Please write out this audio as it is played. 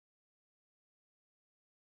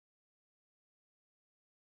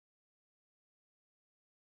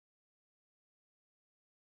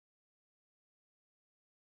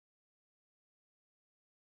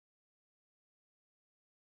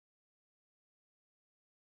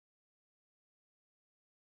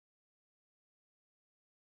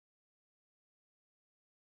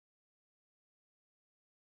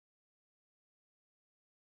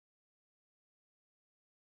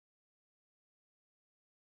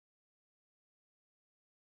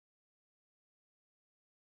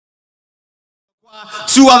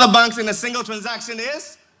Two other banks in a single transaction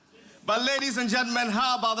is? But ladies and gentlemen,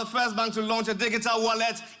 how about the first bank to launch a digital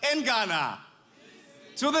wallet in Ghana?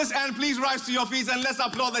 To this end, please rise to your feet and let's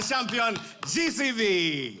applaud the champion,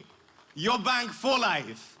 GCB. Your bank for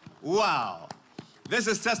life. Wow. This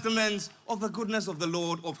is testament of the goodness of the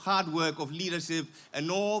Lord, of hard work, of leadership, and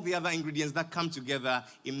all the other ingredients that come together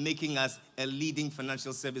in making us a leading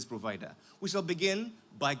financial service provider. We shall begin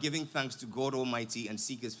by giving thanks to God Almighty and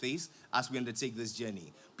seek His face as we undertake this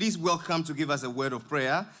journey. Please welcome to give us a word of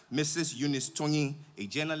prayer, Mrs. Eunice Tonyi, a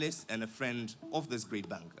journalist and a friend of this great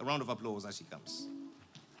bank. A round of applause as she comes.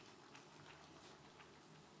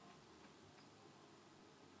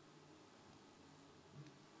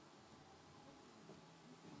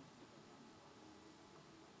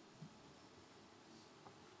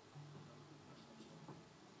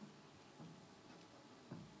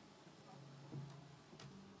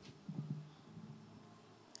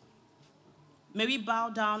 May we bow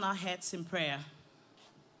down our heads in prayer.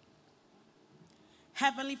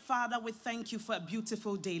 Heavenly Father, we thank you for a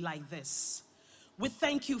beautiful day like this. We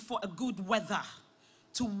thank you for a good weather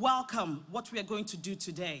to welcome what we are going to do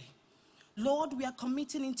today. Lord, we are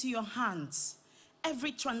committing into your hands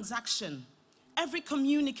every transaction, every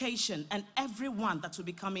communication, and everyone that will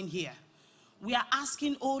be coming here. We are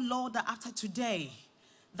asking, oh Lord, that after today,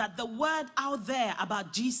 that the word out there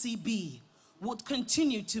about GCB would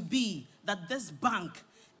continue to be that this bank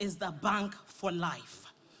is the bank for life.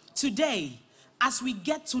 Today, as we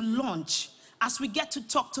get to launch, as we get to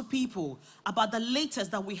talk to people about the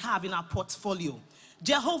latest that we have in our portfolio,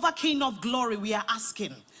 Jehovah King of Glory, we are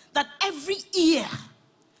asking that every ear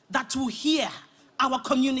that will hear our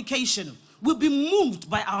communication will be moved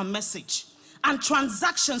by our message, and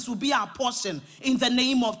transactions will be our portion in the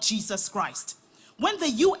name of Jesus Christ. When the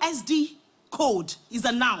USD code is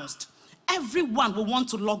announced, everyone will want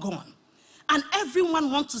to log on. And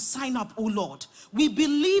everyone wants to sign up, oh Lord. We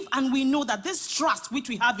believe and we know that this trust which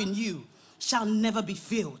we have in you shall never be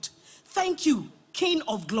failed. Thank you, King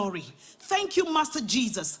of Glory. Thank you, Master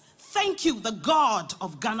Jesus. Thank you, the God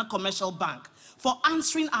of Ghana Commercial Bank, for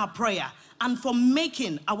answering our prayer and for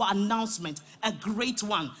making our announcement a great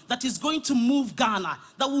one that is going to move Ghana,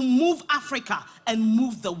 that will move Africa and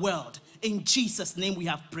move the world. In Jesus' name we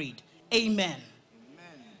have prayed. Amen.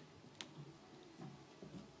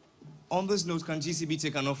 On this note, can GCB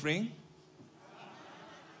take an offering?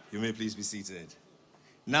 You may please be seated.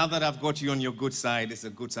 Now that I've got you on your good side, it's a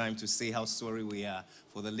good time to say how sorry we are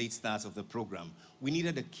for the late start of the program. We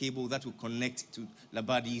needed a cable that would connect to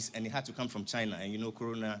Labadis, and it had to come from China, and you know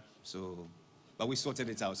Corona, but we sorted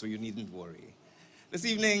it out, so you needn't worry. This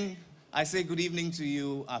evening, I say good evening to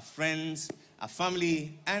you, our friends, our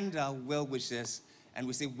family, and our well-wishers, and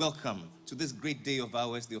we say welcome to this great day of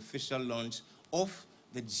ours, the official launch of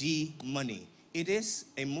the G Money. It is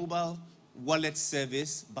a mobile wallet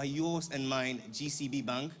service by yours and mine, GCB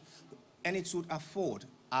Bank, and it should afford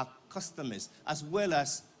our customers, as well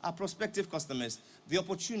as our prospective customers, the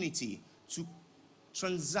opportunity to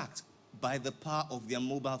transact by the power of their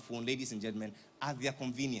mobile phone, ladies and gentlemen, at their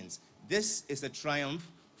convenience. This is a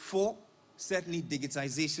triumph for certainly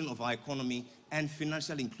digitization of our economy and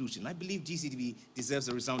financial inclusion. I believe GCB deserves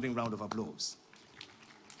a resounding round of applause.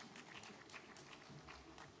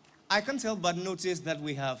 I can't help but notice that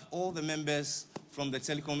we have all the members from the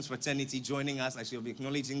telecoms fraternity joining us. I shall be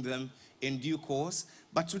acknowledging them in due course.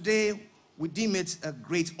 But today, we deem it a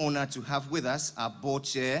great honor to have with us our board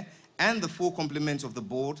chair and the full complement of the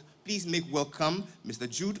board. Please make welcome Mr.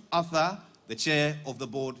 Jude Arthur, the chair of the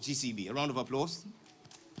board, GCB. A round of applause.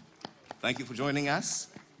 Thank you for joining us.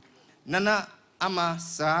 Nana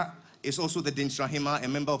Amasa is also the Dintrahima, a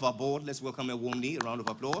member of our board. Let's welcome her warmly. A round of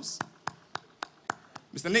applause.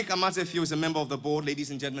 Mr. Nick Amatefio is a member of the board.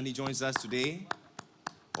 Ladies and gentlemen, he joins us today.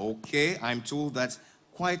 Okay, I'm told that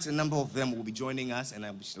quite a number of them will be joining us, and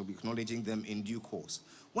I shall be acknowledging them in due course.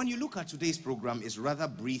 When you look at today's program, it's rather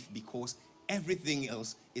brief because everything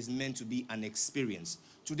else is meant to be an experience.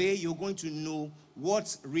 Today, you're going to know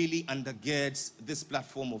what really undergirds this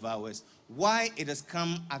platform of ours, why it has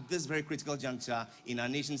come at this very critical juncture in our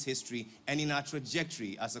nation's history and in our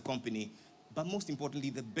trajectory as a company, but most importantly,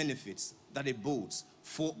 the benefits that it bodes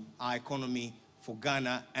for our economy, for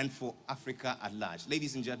Ghana, and for Africa at large.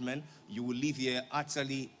 Ladies and gentlemen, you will leave here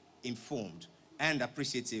utterly informed and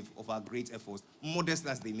appreciative of our great efforts, modest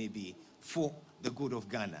as they may be, for the good of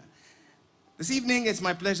Ghana. This evening, it's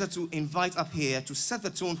my pleasure to invite up here to set the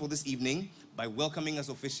tone for this evening by welcoming us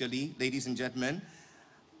officially, ladies and gentlemen,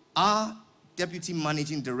 our Deputy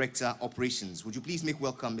Managing Director, Operations. Would you please make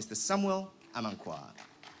welcome Mr. Samuel Amankwa.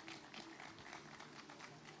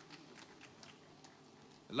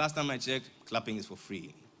 Last time I checked, Clapping is for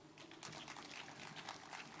free.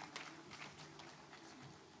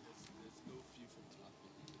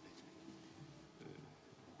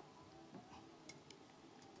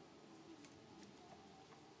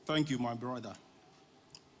 Thank you, my brother.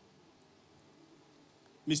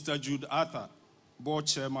 Mr. Jude Arthur, board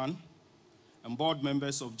chairman and board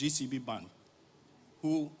members of GCB Bank,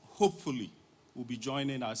 who hopefully will be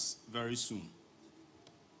joining us very soon.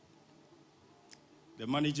 The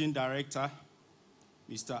managing director,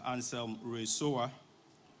 Mr. Anselm Resoa,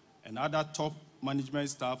 and other top management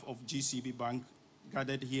staff of GCB Bank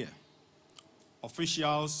gathered here.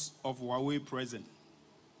 Officials of Huawei present,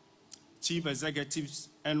 chief executives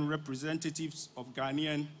and representatives of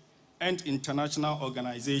Ghanaian and international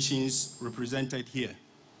organizations represented here,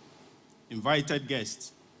 invited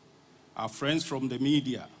guests, our friends from the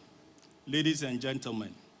media, ladies and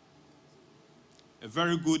gentlemen, a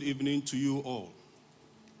very good evening to you all.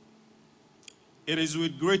 It is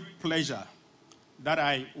with great pleasure that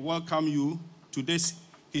I welcome you to this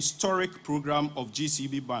historic program of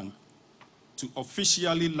GCB Bank to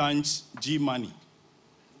officially launch G-Money,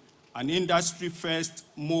 an industry-first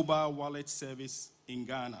mobile wallet service in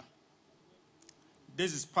Ghana.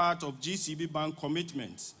 This is part of GCB Bank's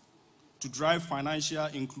commitment to drive financial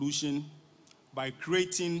inclusion by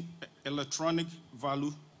creating electronic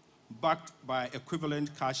value backed by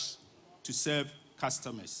equivalent cash to serve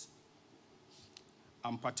customers.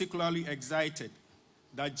 I'm particularly excited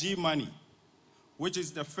that G-Money, which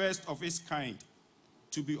is the first of its kind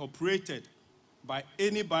to be operated by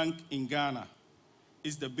any bank in Ghana,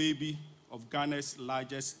 is the baby of Ghana's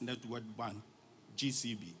largest network bank,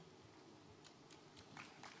 GCB.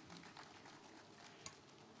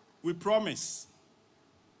 We promise,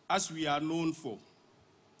 as we are known for,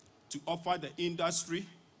 to offer the industry,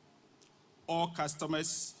 all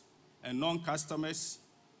customers and non-customers,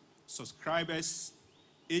 subscribers,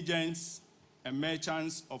 agents, and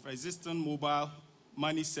merchants of existing mobile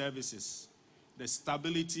money services, the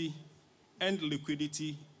stability and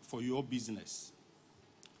liquidity for your business.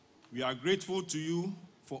 We are grateful to you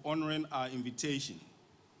for honoring our invitation.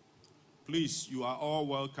 Please, you are all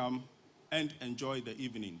welcome and enjoy the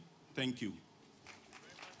evening. Thank you.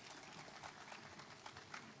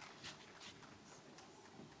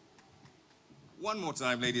 One more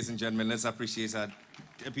time, ladies and gentlemen, let's appreciate our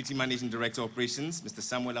Deputy Managing Director of Operations, Mr.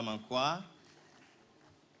 Samuel Amankwa.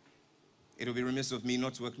 It will be remiss of me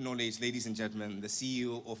not to acknowledge, ladies and gentlemen, the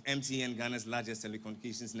CEO of MTN, Ghana's largest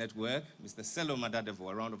telecommunications network, Mr. Selo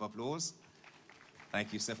Madadevo. A round of applause.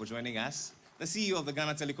 Thank you, sir, for joining us. The CEO of the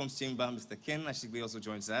Ghana Telecoms Chamber, Mr. Ken Ashigbe, also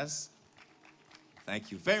joins us.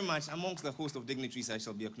 Thank you very much. Amongst the host of dignitaries I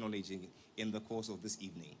shall be acknowledging in the course of this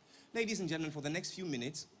evening. Ladies and gentlemen, for the next few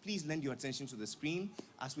minutes, please lend your attention to the screen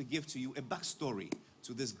as we give to you a backstory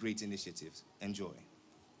to this great initiative. Enjoy.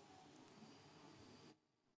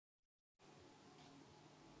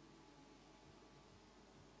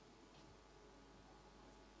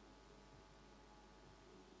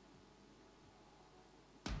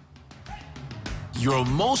 You're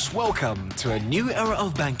most welcome to a new era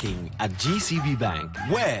of banking at GCB Bank,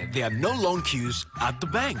 where there are no long queues at the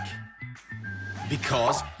bank.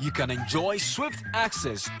 Because you can enjoy swift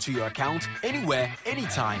access to your account anywhere,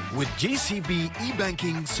 anytime with GCB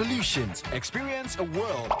e-banking solutions. Experience a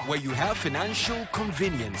world where you have financial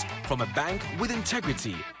convenience from a bank with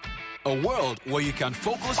integrity. A world where you can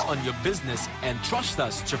focus on your business and trust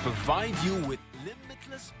us to provide you with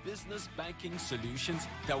limitless business banking solutions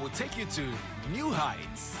that will take you to new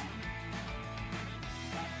heights.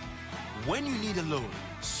 When you need a loan,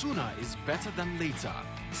 sooner is better than later.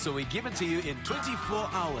 So we give it to you in 24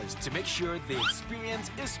 hours to make sure the experience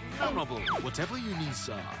is memorable. Whatever you need,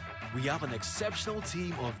 sir, we have an exceptional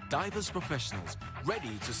team of diverse professionals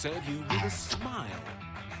ready to serve you with a smile.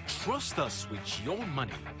 Trust us with your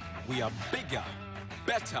money. We are bigger,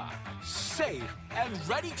 better, safe, and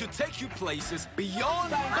ready to take you places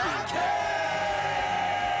beyond banking.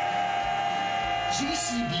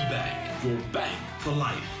 GCB Bank, your bank for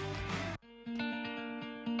life.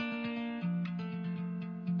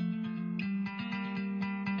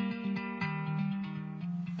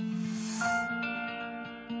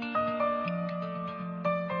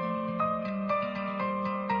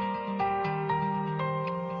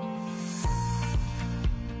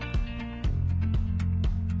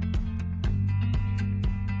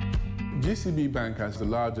 GCB Bank has the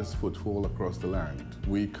largest footfall across the land.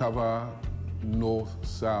 We cover north,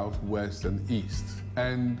 south, west, and east.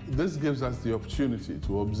 And this gives us the opportunity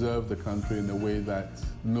to observe the country in a way that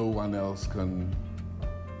no one else can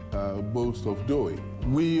boast of doing.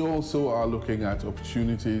 We also are looking at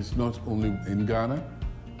opportunities not only in Ghana,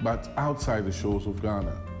 but outside the shores of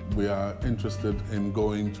Ghana. We are interested in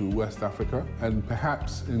going to West Africa and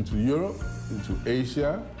perhaps into Europe, into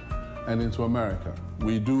Asia, and into America.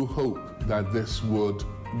 We do hope that this would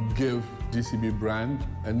give GCB brand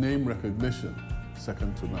a name recognition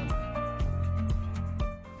second to none.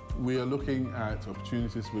 We are looking at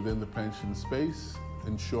opportunities within the pension space,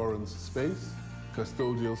 insurance space,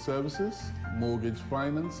 custodial services, mortgage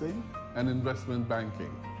financing, and investment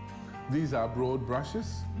banking. These are broad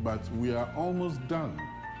brushes, but we are almost done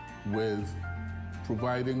with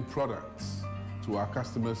providing products to our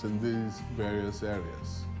customers in these various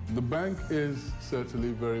areas. The bank is certainly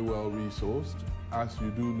very well resourced. As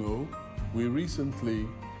you do know, we recently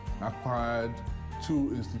acquired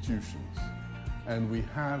 2 institutions, and we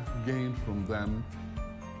have gained from them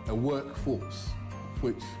a workforce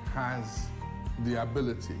which has the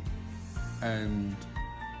ability, and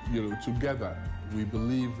together we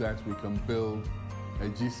believe that we can build a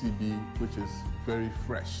GCB which is very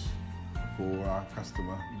fresh for our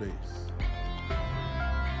customer base.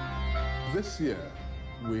 This year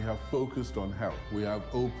we have focused on health. We have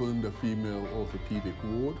opened a female orthopedic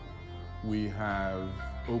ward. We have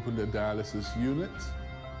opened a dialysis unit.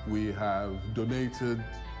 We have donated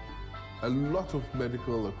a lot of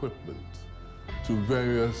medical equipment to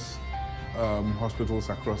various hospitals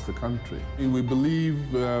across the country. And we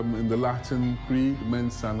believe in the Latin creed,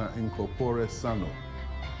 mens sana in corpore sano,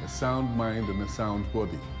 a sound mind and a sound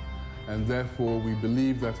body. And therefore we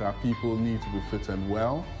believe that our people need to be fit and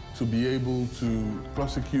well to be able to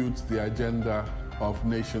prosecute the agenda of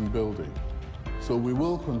nation building. So we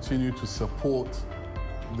will continue to support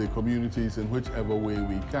the communities in whichever way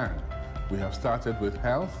we can. We have started with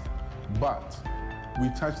health, but we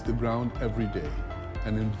touch the ground every day.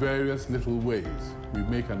 And in various little ways, we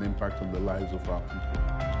make an impact on the lives of our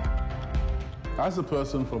people. As a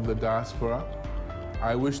person from the diaspora,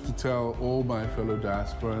 I wish to tell all my fellow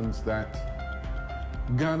diasporans that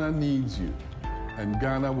Ghana needs you, and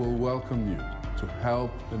Ghana will welcome you to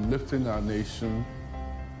help in lifting our nation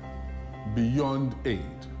beyond aid.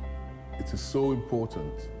 It is so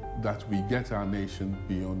important that we get our nation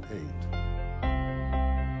beyond aid.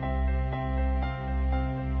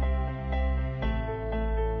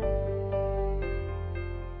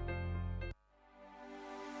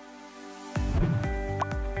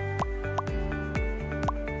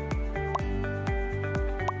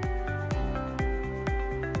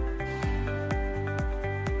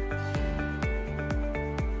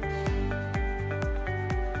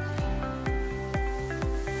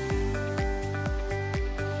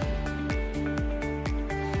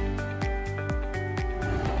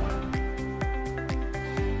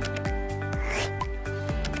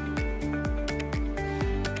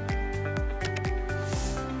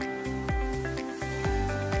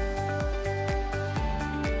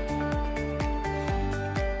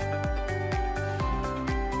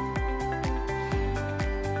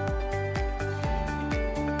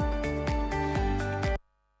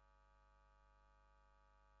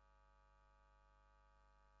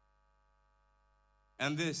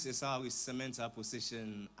 And this is how we cement our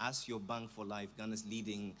position as your bank for life, Ghana's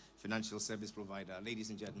leading financial service provider. Ladies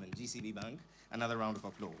and gentlemen, GCB Bank, another round of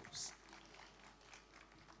applause.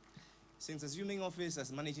 Since assuming office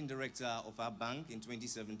as managing director of our bank in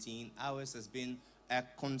 2017, ours has been a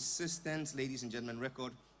consistent, ladies and gentlemen,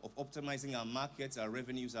 record of optimizing our markets, our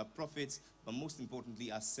revenues, our profits, but most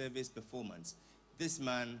importantly, our service performance. This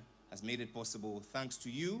man has made it possible thanks to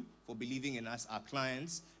you for believing in us, our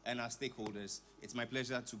clients, and our stakeholders. It's my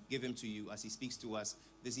pleasure to give him to you as he speaks to us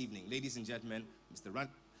this evening. Ladies and gentlemen,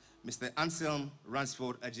 Mr. Anselm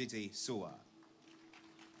Ransford Ajite Soa.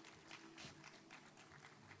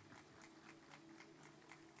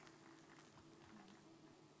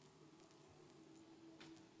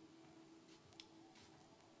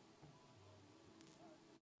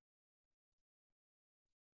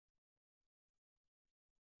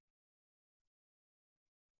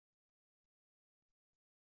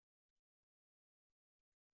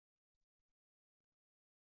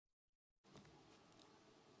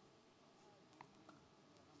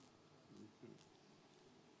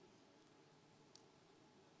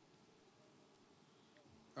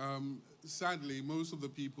 Sadly, most of the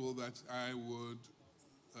people that I would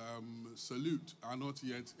salute are not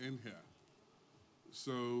yet in here.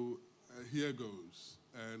 So here goes.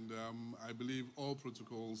 And I believe all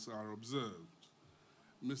protocols are observed.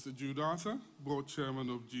 Mr. Jude Arthur, Board Chairman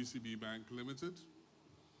of GCB Bank Limited,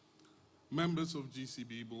 members of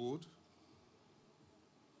GCB Board,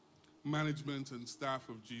 management and staff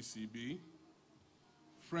of GCB,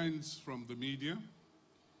 friends from the media,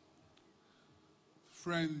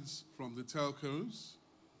 friends from the telcos,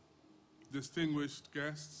 distinguished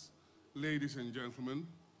guests, ladies and gentlemen,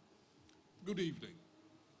 good evening.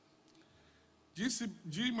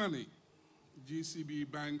 G-Money, GCB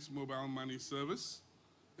Bank's mobile money service,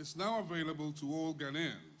 is now available to all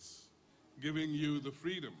Ghanaians, giving you the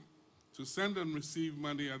freedom to send and receive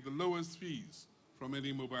money at the lowest fees from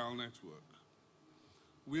any mobile network.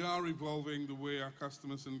 We are evolving the way our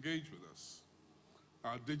customers engage with us.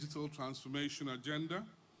 Our digital transformation agenda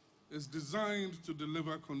is designed to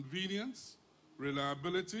deliver convenience,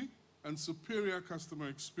 reliability, and superior customer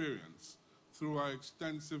experience through our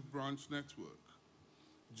extensive branch network,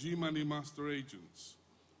 G-Money master agents,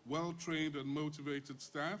 well-trained and motivated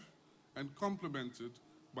staff, and complemented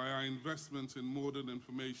by our investment in modern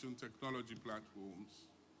information technology platforms.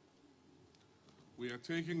 We are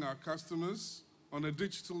taking our customers on a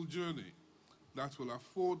digital journey that will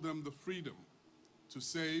afford them the freedom to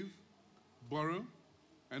save, borrow,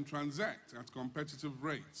 and transact at competitive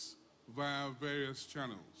rates via various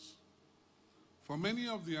channels. For many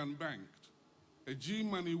of the unbanked, a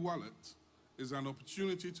G-Money wallet is an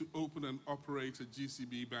opportunity to open and operate a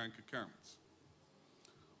GCB bank account.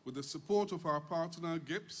 With the support of our partner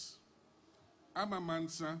GIPS, Ama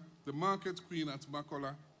Mansa, the market queen at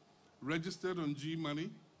Makola, registered on G-Money,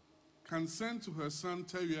 can send to her son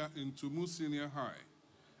Teria in Tumu Senior High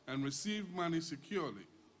and receive money securely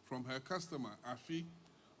from her customer Afi,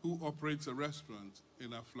 who operates a restaurant in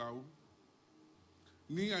Aflau.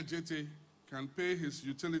 Nia Jete can pay his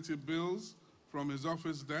utility bills from his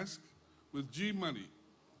office desk with G-Money,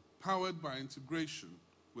 powered by integration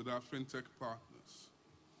with our fintech partners.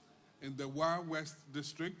 In the Wa West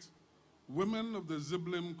District, women of the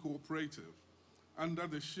Ziblim Cooperative, under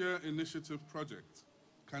the Share Initiative project,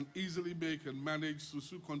 can easily make and manage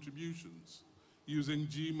Susu contributions using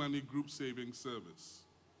G-Money Group Savings Service.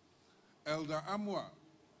 Elder Amwa,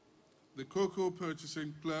 the cocoa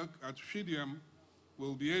purchasing clerk at Fidiam,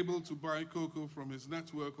 will be able to buy cocoa from his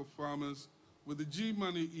network of farmers with the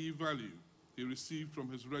G-Money e-value he received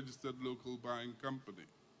from his registered local buying company.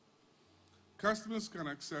 Customers can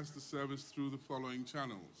access the service through the following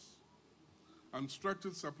channels: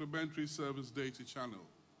 Unstructured Supplementary Service Data Channel,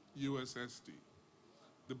 USSD,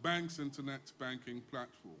 the bank's internet banking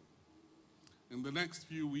platform. In the next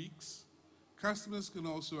few weeks, customers can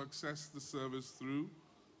also access the service through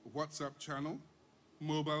WhatsApp channel,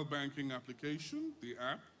 mobile banking application, the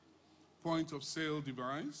app, point of sale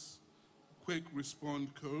device, quick respond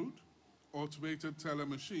code, automated teller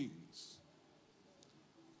machines.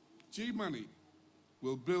 G-Money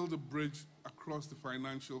will build a bridge across the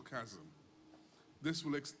financial chasm. This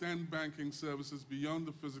will extend banking services beyond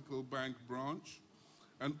the physical bank branch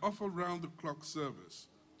and offer round-the-clock service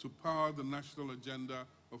to power the national agenda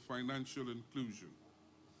of financial inclusion.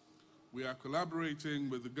 We are collaborating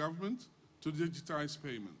with the government to digitize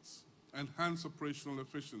payments, enhance operational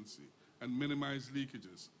efficiency, and minimize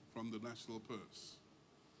leakages from the national purse.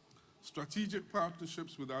 Strategic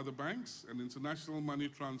partnerships with other banks and international money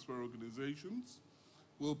transfer organizations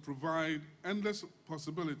will provide endless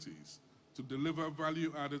possibilities to deliver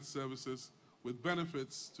value-added services with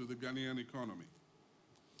benefits to the Ghanaian economy.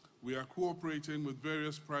 We are cooperating with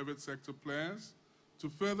various private sector players to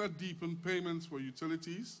further deepen payments for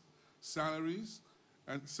utilities, salaries,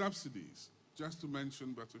 and subsidies, just to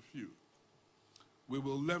mention but a few. We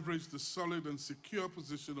will leverage the solid and secure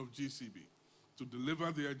position of GCB to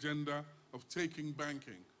deliver the agenda of taking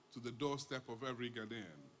banking to the doorstep of every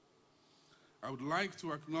Ghanaian. I would like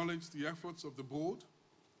to acknowledge the efforts of the board,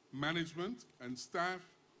 management, and staff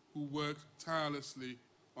who worked tirelessly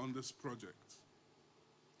on this project.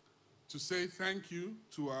 To say thank you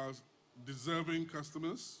to our deserving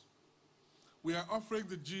customers, we are offering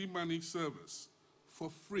the G-Money service for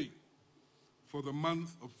free for the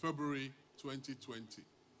month of February 2020.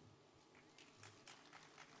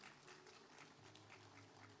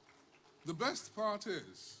 The best part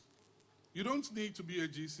is, you don't need to be a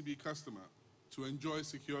GCB customer to enjoy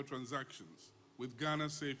secure transactions with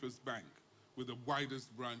Ghana's safest bank with the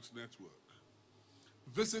widest branch network.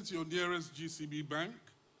 Visit your nearest GCB bank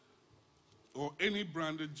or any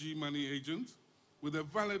branded G-Money agent with a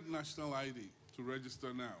valid national ID to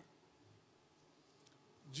register now.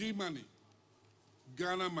 G-Money,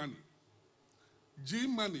 Ghana Money.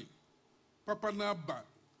 G-Money, Papa Naba,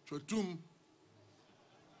 Chotum.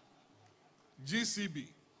 GCB,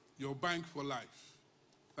 your bank for life.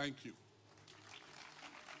 Thank you.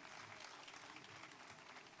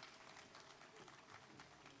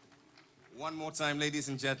 One more time, ladies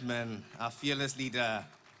and gentlemen, our fearless leader,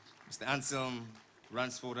 Mr. Anselm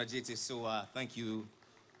Ransford Ajete Soa. Thank you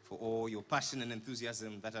for all your passion and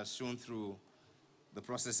enthusiasm that has shown through the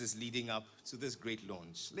processes leading up to this great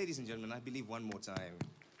launch. Ladies and gentlemen, I believe one more time,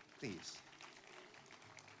 please.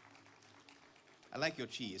 I like your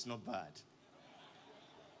chi, it's not bad.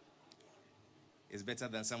 It's better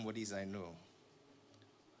than somebody's I know.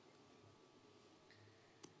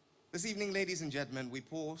 This evening, ladies and gentlemen, we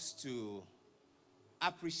pause to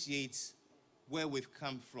appreciate where we've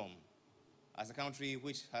come from as a country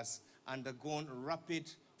which has undergone rapid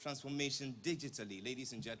transformation digitally.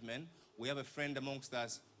 Ladies and gentlemen, we have a friend amongst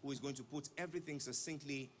us who is going to put everything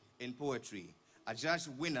succinctly in poetry. A judge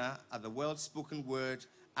winner at the World Spoken Word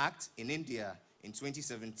Act in India in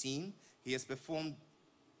 2017, he has performed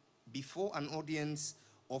before an audience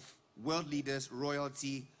of world leaders,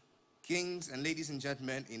 royalty, kings, and ladies and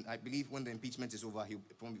gentlemen, I believe when the impeachment is over, he'll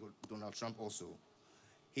probably go Donald Trump also.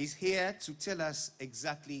 He's here to tell us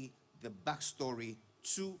exactly the backstory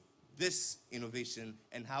to this innovation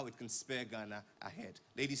and how it can spare Ghana ahead.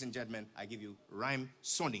 Ladies and gentlemen, I give you Rhyme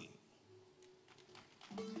Sonny.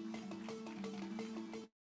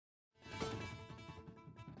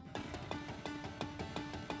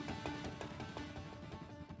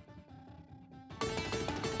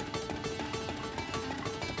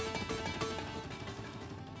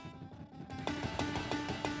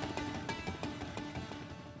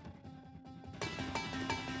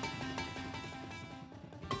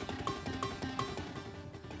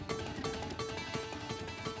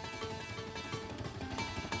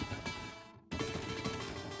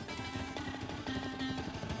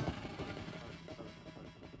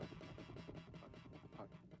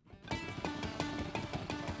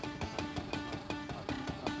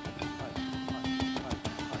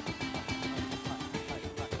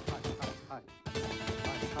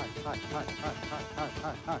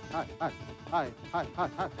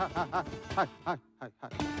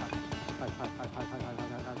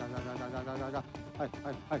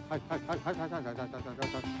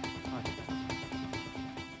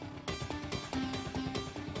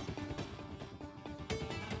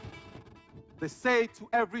 They say to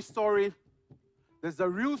every story, there's the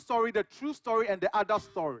real story, the true story, and the other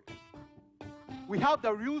story. We have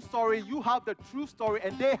the real story, you have the true story,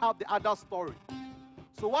 and they have the other story.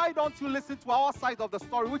 So why don't you listen to our side of the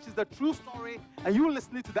story, which is the true story, and you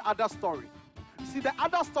listening to the other story? You see, the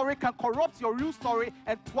other story can corrupt your real story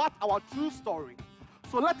and thwart our true story.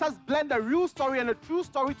 So let us blend the real story and the true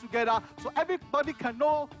story together so everybody can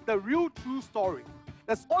know the real true story.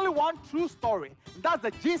 There's only one true story, and that's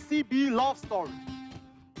the GCB love story.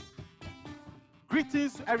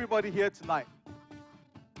 Greetings to everybody here tonight.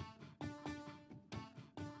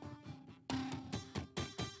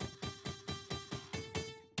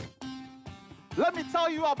 Let me tell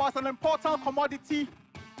you about an important commodity,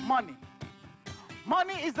 money.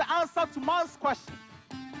 Money is the answer to man's question.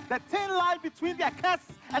 The thin line between the curse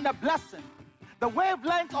and the blessing. The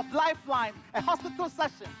wavelength of lifeline, a hospital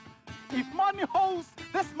session. If money holds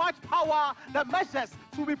this much power, the measures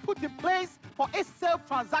to be put in place for its safe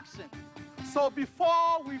transaction. So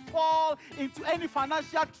before we fall into any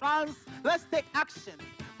financial trance, let's take action.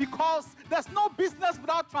 Because there's no business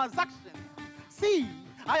without transaction. See,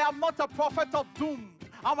 I am not a prophet of doom.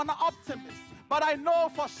 I'm an optimist. But I know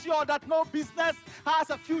for sure that no business has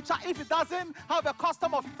a future if it doesn't have a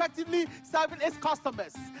custom of effectively serving its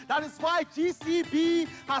customers. That is why GCB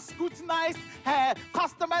has scrutinized her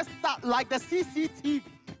customers like the CCTV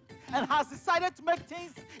and has decided to make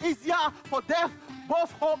things easier for them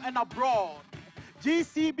both home and abroad.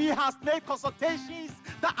 GCB has made consultations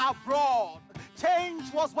that are broad.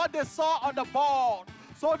 Change was what they saw on the board.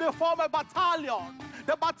 So they form a battalion.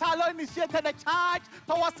 The battalion initiated a charge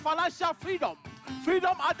towards financial freedom.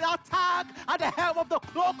 Freedom at the attack, at the helm of the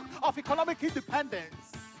cloak of economic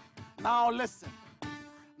independence. Now listen.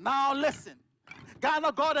 Now listen.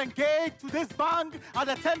 Ghana got engaged to this bank at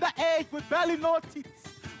a tender age with barely no teeth.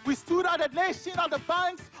 We stood at the nation on the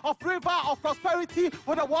banks of river of prosperity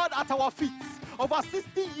with the world at our feet. Over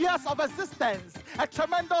 60 years of existence, a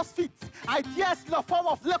tremendous feat. Ideas in the form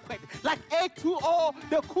of liquid, like A2O,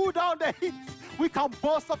 they cool down the heat. We can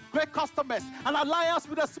boast of great customers, an alliance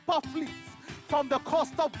with the super fleets. From the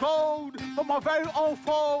coast of gold, from our very own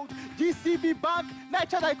fold, GCB Bank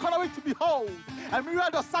nurtured the economy to behold. A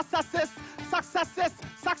myriad of success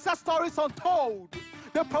stories untold.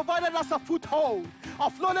 They provided us a foothold,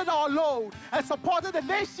 offloaded our load, and supported the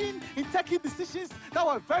nation in taking decisions that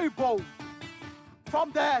were very bold.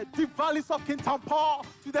 From the deep valleys of Kintampo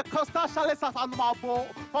to the coastal chalets at Anumabo,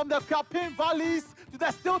 from the Kapin valleys to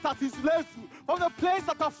the stilt at Izulezu, from the plains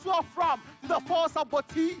that have swept from to the falls of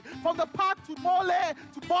Boti, from the park to Mole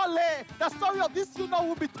to Bole, the story of this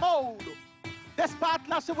will be told. This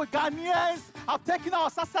partnership with Ghanaians have taken our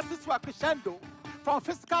successes to a crescendo. from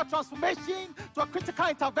physical transformation to critical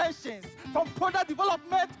interventions, from product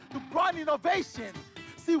development to brand innovation.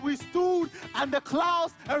 See, we stood and the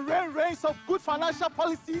clouds and rains of good financial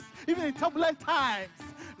policies, even in turbulent times.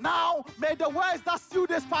 Now, may the words that seal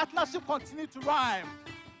this partnership continue to rhyme.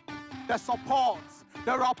 The support,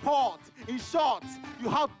 the rapport. In short, you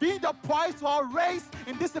have been the prize to our race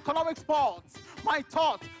in this economic sport. My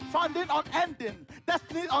thought, funding unending,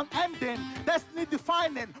 destiny unending, destiny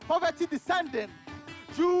defining, poverty descending.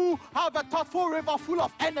 You have a thoughtful river full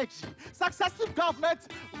of energy. Successive governments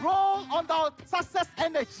roll on our success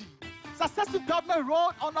energy. Successive government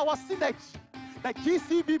roll on our synergy. The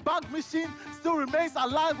GCB Bank mission still remains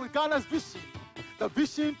aligned with Ghana's vision. The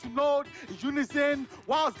vision to node in unison,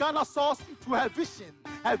 whilst Ghana soars to her vision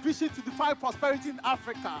to define prosperity in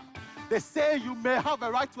Africa. They say you may have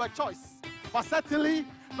a right to a choice, but certainly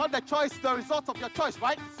not the choice, the result of your choice,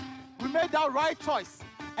 right? We made that right choice,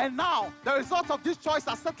 and now the result of this choice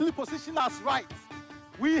has certainly positioned us right.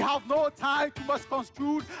 We have no time to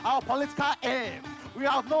misconstrue our political aim. We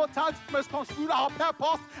have no time to misconstrue our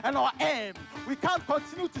purpose and our aim. We can't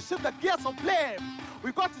continue to shift the gears of blame.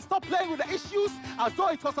 We've got to stop playing with the issues as though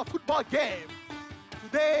it was a football game.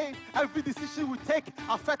 Today, every decision we take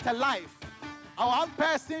affects a life. Our one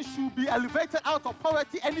person should be elevated out of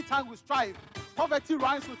poverty anytime we strive. Poverty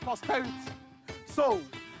rhymes with prosperity. So,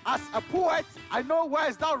 as a poet, I know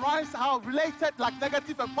words that rhymes are related like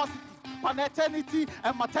negative and positive, paternity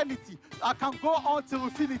and maternity. I can go on till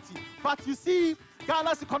infinity. But you see,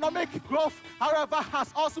 Ghana's economic growth, however,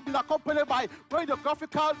 has also been accompanied by growing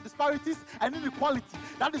geographical disparities and inequality.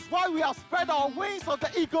 That is why we have spread our wings of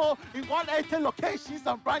the eagle in 180 locations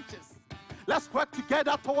and branches. Let's work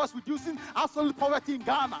together towards reducing absolute poverty in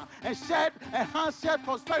Ghana and enhance shared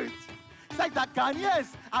prosperity. It's like that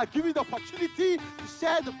Ghanaians are given the opportunity to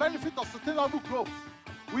share the benefit of sustainable growth.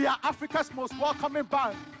 We are Africa's most welcoming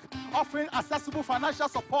bank, offering accessible financial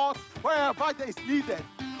support wherever it is needed.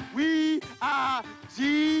 We are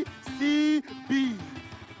GCB,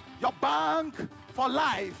 your bank for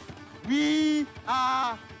life. We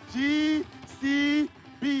are GCB,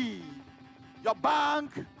 your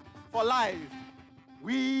bank for life.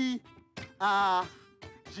 We are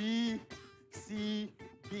GCB,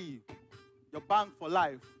 your bank for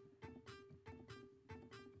life.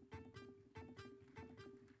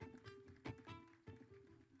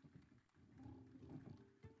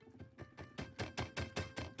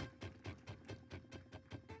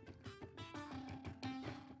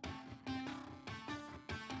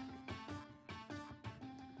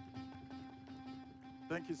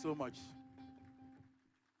 Thank you so much.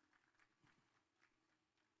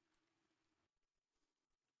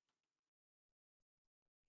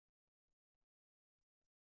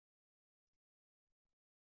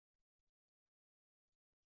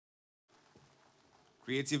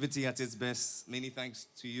 Creativity at its best. Many thanks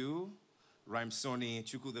to you, Rhyme Sony,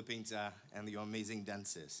 Chuku the painter, and your amazing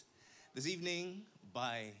dancers. This evening,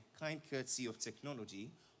 by kind courtesy of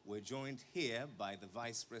technology, we're joined here by the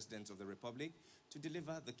Vice President of the Republic to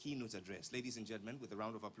deliver the keynote address. Ladies and gentlemen, with a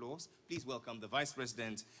round of applause, please welcome the Vice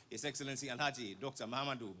President, His Excellency Alhaji Dr.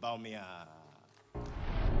 Mahamadou Bawumia.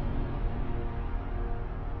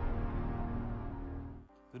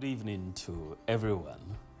 Good evening to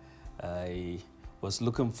everyone. I was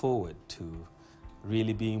looking forward to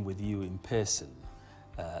really being with you in person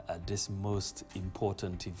at this most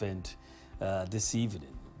important event this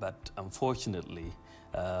evening. But unfortunately,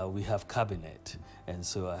 we have cabinet, and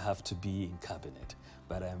so I have to be in cabinet.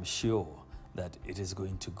 But I'm sure that it is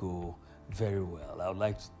going to go very well. I would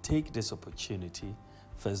like to take this opportunity,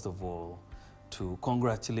 first of all, to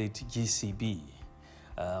congratulate GCB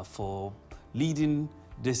for leading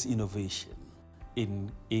this innovation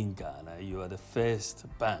in Ghana. You are the first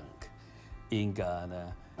bank in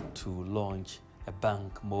Ghana to launch a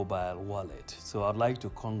bank mobile wallet. So I'd like to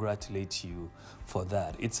congratulate you for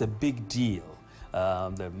that. It's a big deal.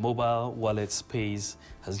 The mobile wallet space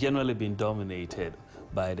has generally been dominated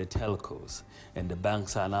by the telcos, and the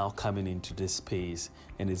banks are now coming into this space,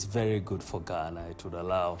 and it's very good for Ghana. It would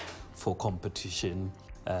allow for competition,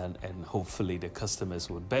 and hopefully the customers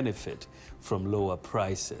would benefit from lower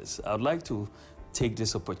prices. I'd like to take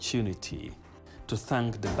this opportunity to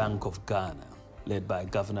thank the Bank of Ghana, led by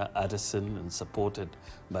Governor Addison and supported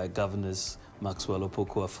by Governors Maxwell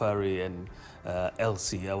Opoku-Afari and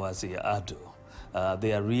Elsie Awazi Ado.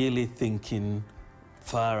 They are really thinking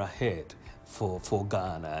far ahead for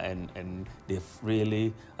Ghana, and they've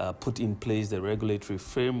really put in place the regulatory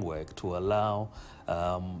framework to allow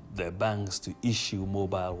the banks to issue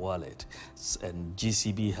mobile wallet, and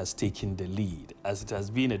GCB has taken the lead, as it has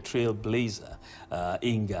been a trailblazer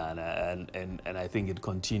in Ghana, and I think it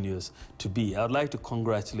continues to be. I would like to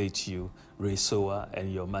congratulate you, Ray Soa,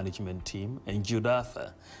 and your management team, and Jude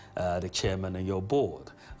Arthur, the chairman, and your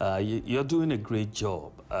board. You're doing a great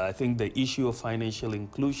job. I think the issue of financial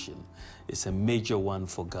inclusion is a major one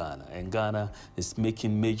for Ghana, and Ghana is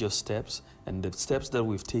making major steps, and the steps that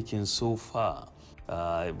we've taken so far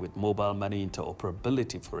with mobile money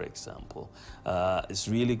interoperability, for example, is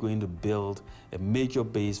really going to build a major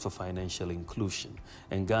base for financial inclusion.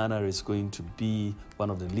 And Ghana is going to be one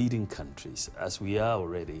of the leading countries, as we are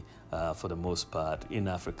already for the most part in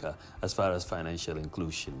Africa, as far as financial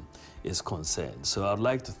inclusion is concerned. So I'd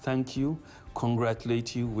like to thank you,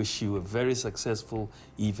 congratulate you, wish you a very successful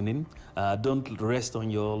evening. Don't rest on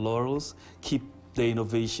your laurels. Keep the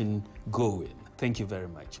innovation going. Thank you very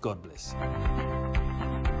much. God bless.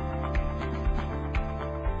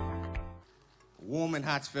 Warm and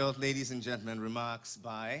heartfelt, ladies and gentlemen, remarks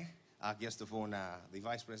by our guest of honor, the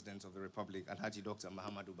Vice President of the Republic, Alhaji Dr.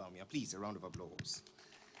 Mahamadou Bawumia. Please, a round of applause.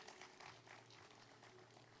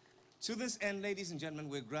 To this end, ladies and gentlemen,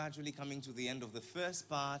 we're gradually coming to the end of the first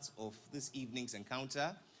part of this evening's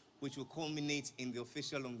encounter, which will culminate in the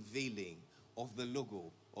official unveiling of the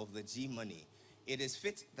logo of the G Money. It is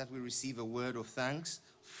fit that we receive a word of thanks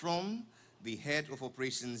from the head of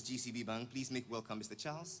operations, GCB Bank. Please make welcome Mr.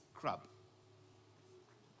 Charles Crabb.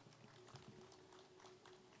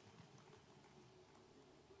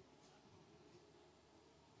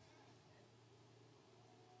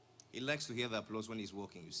 He likes to hear the applause when he's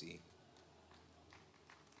walking, you see.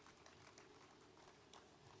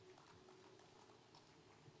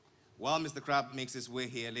 While Mr. Crabb makes his way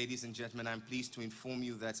here, ladies and gentlemen, I'm pleased to inform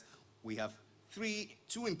you that we have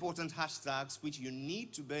two important hashtags which you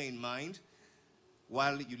need to bear in mind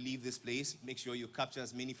while you leave this place. Make sure you capture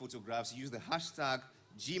as many photographs. Use the hashtag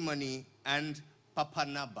GMoney and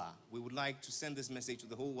Papanaba. We would like to send this message to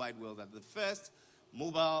the whole wide world that the first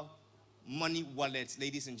mobile money wallet,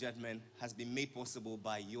 ladies and gentlemen, has been made possible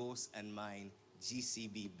by yours and mine,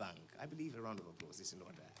 GCB Bank. I believe a round of applause is in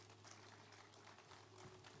order.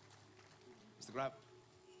 Mr. Crabb.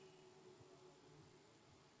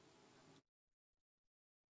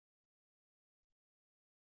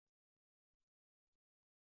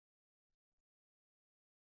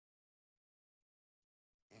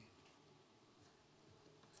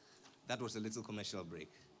 That was a little commercial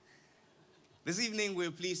break. This evening,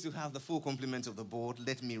 we're pleased to have the full complement of the board.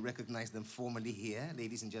 Let me recognize them formally here.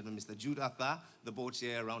 Ladies and gentlemen, Mr. Jude Arthur, the board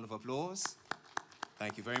chair, a round of applause.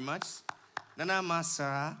 Thank you very much. Nana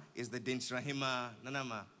Masara is the Dintrahima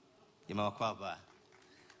Nanama Yamawakwaba.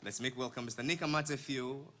 Let's make welcome Mr. Nick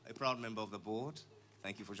Amatefio, a proud member of the board.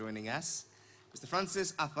 Thank you for joining us. Mr.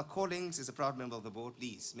 Francis Arthur Collins is a proud member of the board.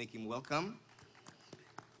 Please make him welcome.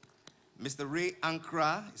 Mr. Ray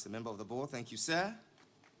Ankra is a member of the board. Thank you, sir.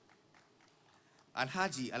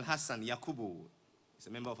 Alhaji Al-Hassan Yakubu is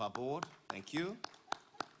a member of our board. Thank you.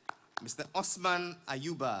 Mr. Osman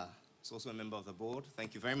Ayuba is also a member of the board.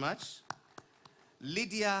 Thank you very much.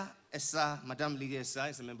 Lydia Essa, Madame Lydia Essa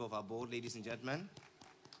is a member of our board, ladies and gentlemen.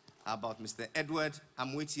 How about Mr. Edward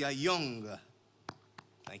Amwetia Young?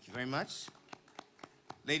 Thank you very much.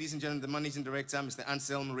 Ladies and gentlemen, the Managing Director, Mr.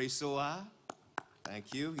 Anselm Reisoa.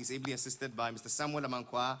 Thank you. He's ably assisted by Mr. Samuel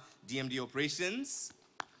Amankwa, DMD Operations.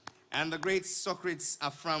 And the great Socrates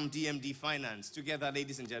are from DMD Finance. Together,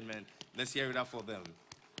 ladies and gentlemen, let's hear it up for them.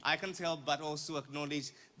 I can't help but also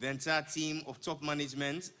acknowledge the entire team of top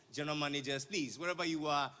management, general managers. Please, wherever you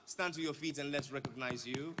are, stand to your feet and let's recognize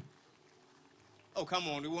you. Oh, come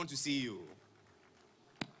on, we want to see you.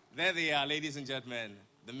 There they are, ladies and gentlemen,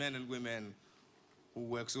 the men and women who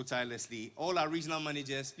work so tirelessly. All our regional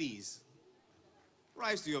managers, please,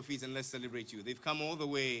 rise to your feet and let's celebrate you. They've come all the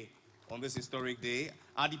way on this historic day.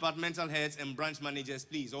 Our departmental heads and branch managers,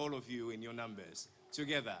 please, all of you in your numbers,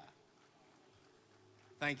 together.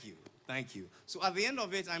 Thank you. Thank you. So at the end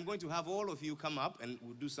of it, I'm going to have all of you come up and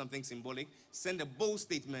we'll do something symbolic. Send a bold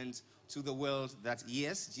statement to the world that,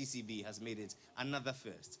 yes, GCB has made it another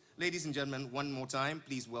first. Ladies and gentlemen, one more time,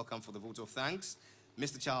 please welcome for the vote of thanks,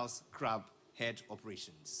 Mr. Charles Crabb, Head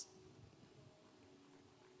Operations.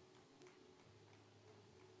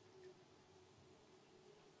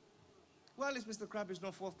 Well, if Mr. Crabb is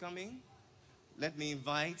not forthcoming, let me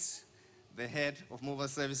invite the head of mobile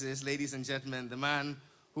services, ladies and gentlemen, the man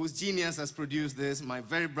whose genius has produced this, my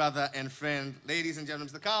very brother and friend, ladies and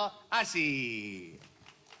gentlemen, Mr. Carl Ashi.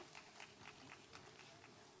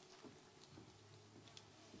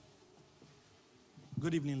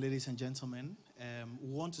 Good evening, ladies and gentlemen. We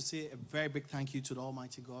want to say a very big thank you to the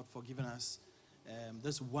Almighty God for giving us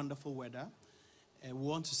this wonderful weather. We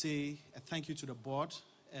want to say a thank you to the board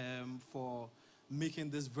for making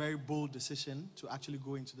this very bold decision to actually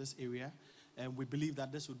go into this area. We believe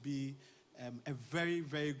that this would be a very,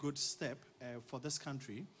 very good step for this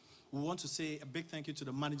country. We want to say a big thank you to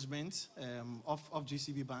the management of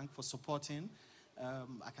GCB Bank for supporting.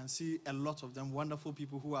 I can see a lot of them, wonderful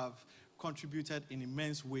people who have contributed in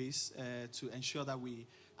immense ways to ensure that we've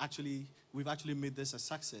actually made this a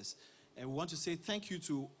success. We want to say thank you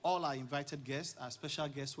to all our invited guests, our special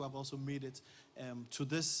guests who have also made it to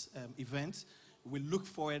this event. We look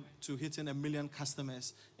forward to hitting 1 million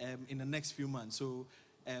customers in the next few months. So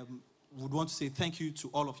we would want to say thank you to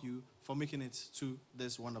all of you for making it to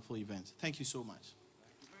this wonderful event. Thank you so much.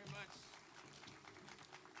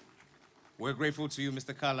 We're grateful to you,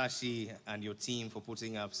 Mr. Kalashi, and your team for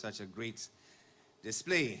putting up such a great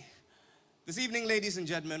display. This evening, ladies and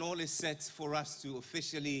gentlemen, all is set for us to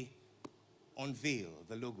officially unveil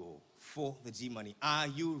the logo for the G-Money. Are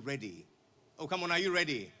you ready? Oh, come on, are you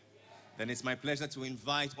ready? Yes. Then it's my pleasure to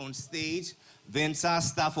invite on stage the entire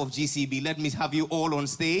staff of GCB. Let me have you all on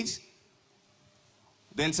stage.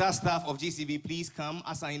 The entire staff of GCB, please come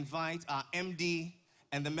as I invite our MD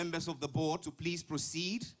and the members of the board to please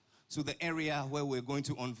proceed to the area where we're going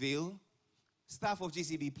to unveil. Staff of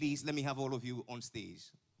GCB, please, let me have all of you on stage.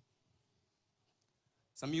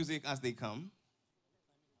 Some music as they come.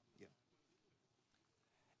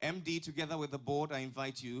 Yeah. MD, together with the board, I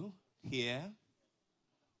invite you here.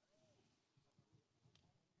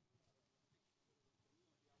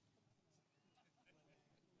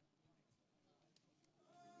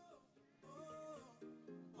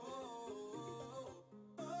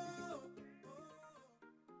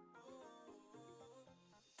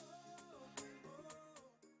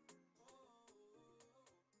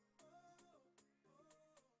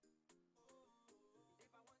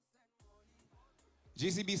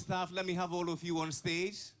 GCB staff, let me have all of you on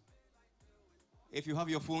stage. If you have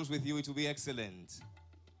your phones with you, it will be excellent.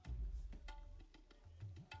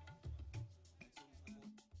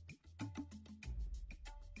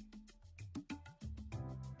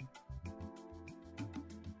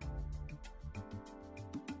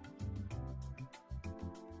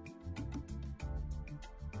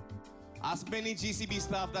 As many GCB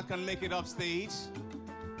staff that can make it up stage.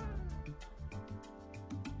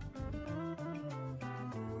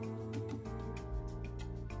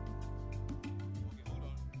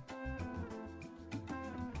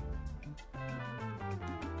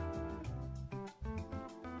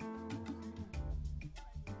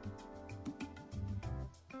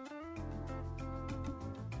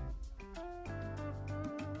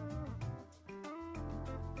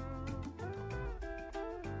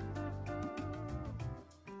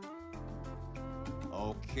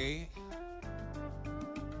 Okay.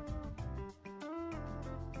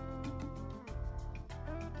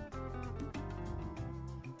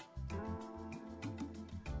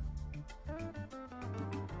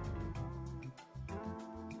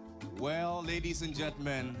 Well, ladies and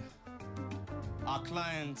gentlemen, our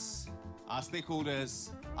clients, our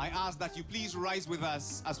stakeholders, I ask that you please rise with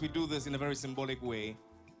us as we do this in a very symbolic way.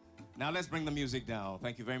 Now let's bring the music down.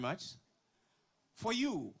 Thank you very much. For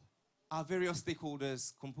you, our various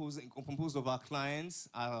stakeholders composed of our clients,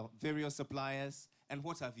 our various suppliers, and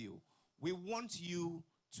what have you. We want you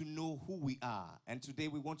to know who we are. And today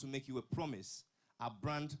we want to make you a promise. Our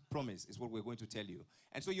brand promise is what we're going to tell you.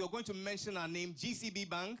 And so you're going to mention our name, GCB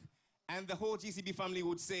Bank, and the whole GCB family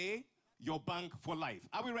would say, your bank for life.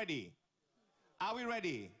 Are we ready? Are we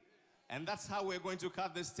ready? And that's how we're going to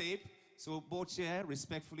cut this tape. So board chair,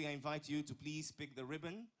 respectfully, I invite you to please pick the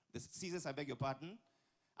ribbon. The scissors, I beg your pardon.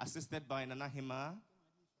 Assisted by Nana Hima.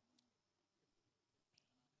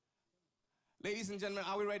 Ladies and gentlemen,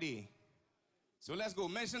 are we ready? So let's go.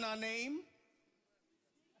 Mention our name.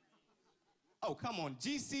 Oh, come on.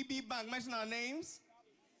 GCB Bank. Mention our names.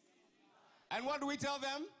 And what do we tell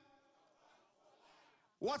them?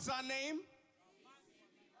 What's our name?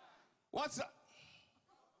 What's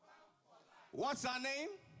our name?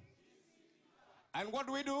 And what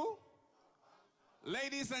do we do?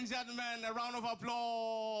 Ladies and gentlemen, a round of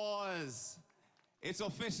applause. It's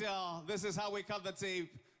official. This is how we cut the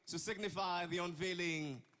tape to signify the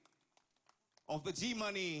unveiling of the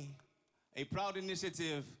G-Money, a proud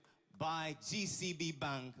initiative by GCB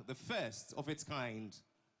Bank, the first of its kind.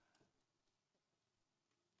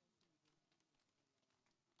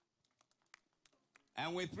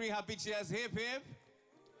 And with 3 happy cheers, hip, hip.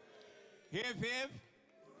 Hip, hip.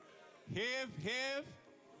 Hip, hip.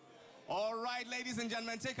 All right, ladies and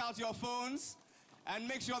gentlemen, take out your phones And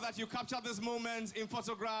make sure that you capture this moment in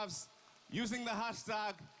photographs using the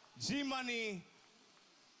hashtag GMoney.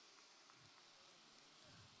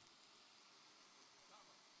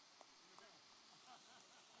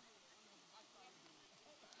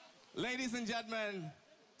 Ladies and gentlemen,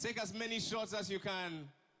 take as many shots as you can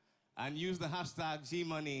and use the hashtag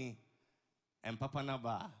GMoney and Papa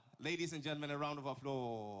Naba. Ladies and gentlemen, a round of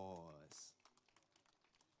applause.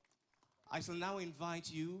 I shall now invite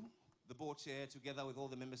you, the board chair, together with all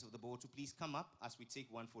the members of the board, to please come up as we take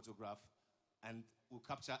one photograph and we'll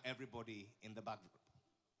capture everybody in the backdrop.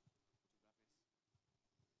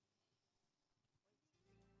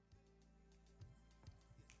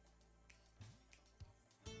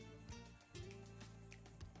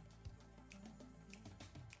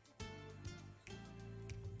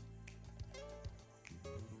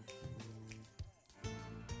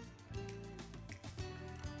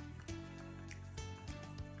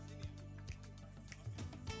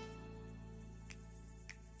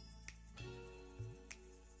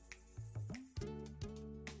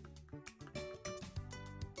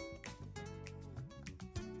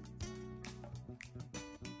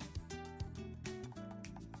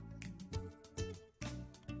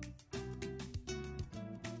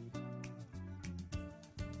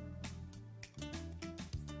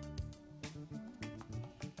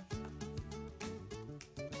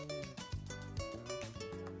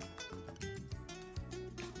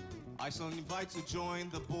 I shall invite to join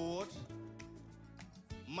the board,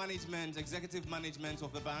 management, executive management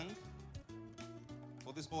of the bank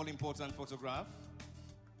for this all-important photograph.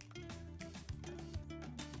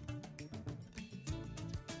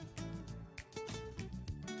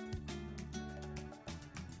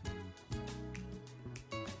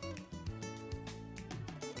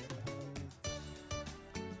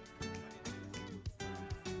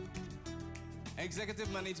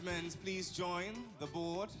 Executive management, please join the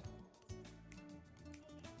board.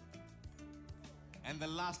 And the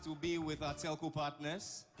last will be with our telco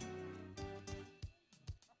partners.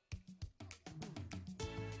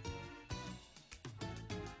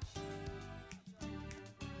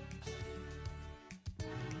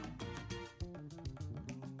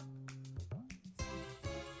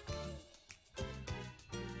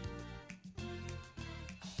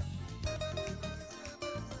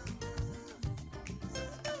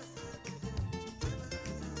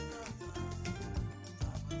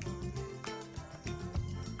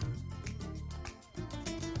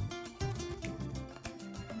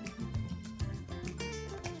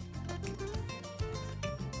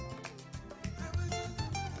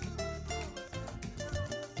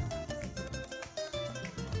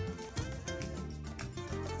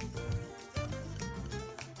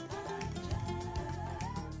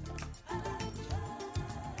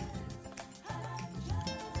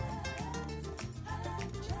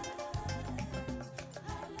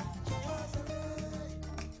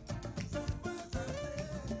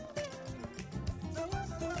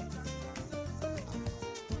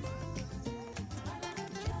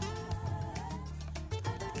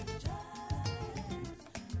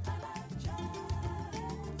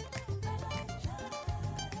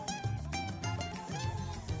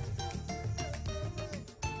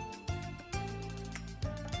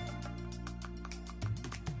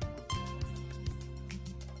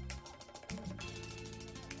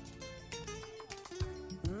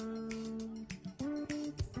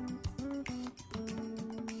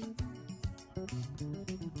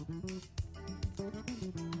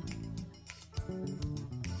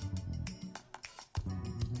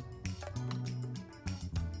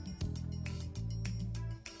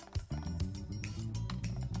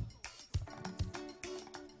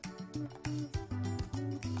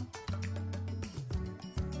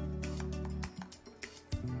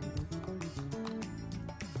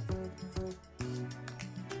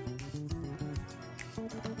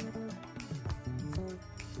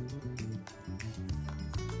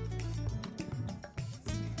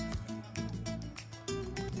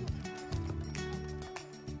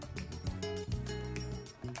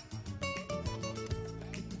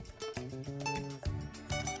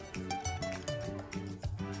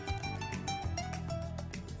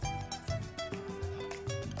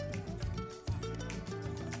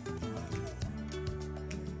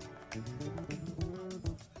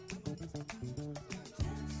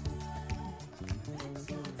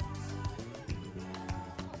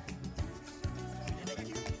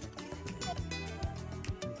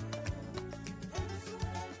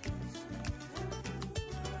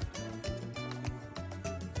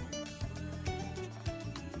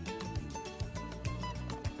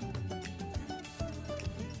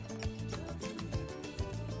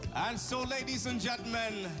 And so, ladies and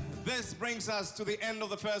gentlemen, this brings us to the end of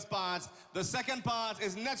the first part. The second part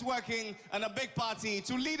is networking and a big party.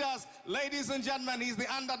 To lead us, ladies and gentlemen, he's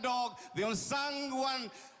the underdog, the unsung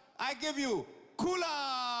one. I give you Kula.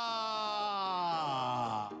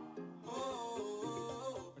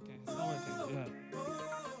 Okay, it's not working.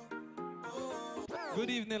 Yeah. Good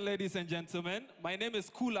evening, ladies and gentlemen. My name is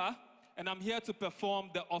Kula, and I'm here to perform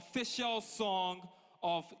the official song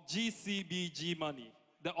of GCB G Money.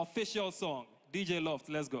 The official song. DJ Loft,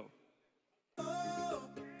 let's go.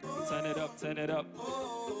 Turn it up, turn it up.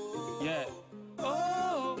 Yeah.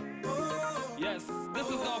 Oh, yes, this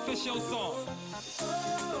is the official song.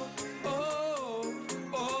 Oh,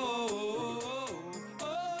 oh,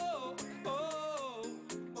 oh, oh,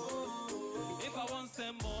 oh. If I want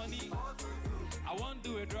some money, I want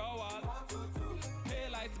do a withdrawal. Pay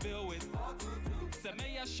light bill with. Send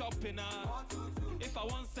me a shopping. If I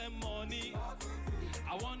want some money,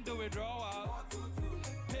 I want do a withdrawal.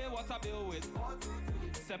 Pay water bill with.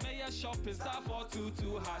 Send me a shopping star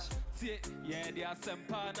 422 hash. Yeah, they are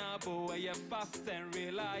sempana bo. Yeah, fast and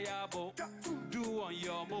reliable. Do on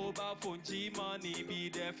your mobile phone. G Money be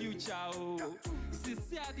the future. Oh, see,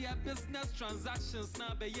 their business transactions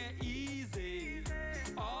now be easy.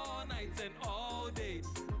 All night and all day.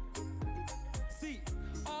 See,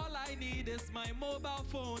 all I need is my mobile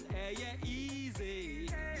phone. Yeah, easy.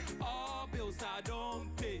 All bills I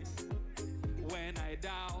don't pay. When I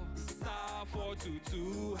dial star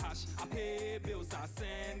 422 hash, I pay bills, I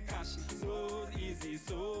send cash. So easy,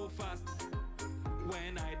 so fast.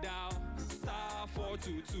 When I dial star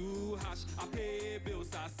 422 hash, I pay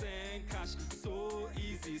bills, I send cash. So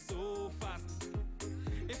easy, so fast.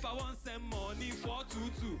 If I want send money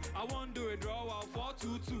 422, I want do a withdrawal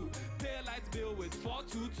 422. Pay light bill with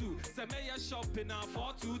 422. Send me a shopping now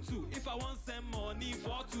 422. If I want send money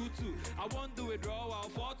 422, I want do a withdrawal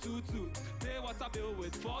 422. Pay water bill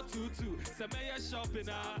with 422. Send me a shopping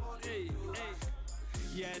now. Hey, hey.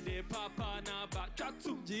 Yeah, they papa na back.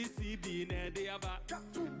 GCB ne they back.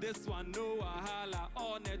 This one no wahala.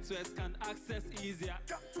 All networks can access easier.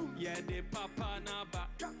 Yeah, they papa na back.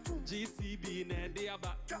 GCB ne they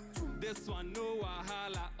back. This one no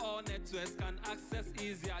wahala. All networks can access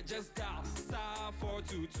easier. Just dial star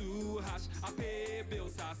 422 hash. I pay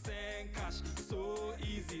bills, I send cash. So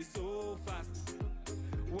easy, so fast.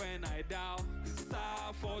 When I dial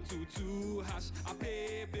star 422 hash, I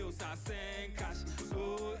pay bills, I send cash.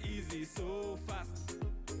 So easy, so fast.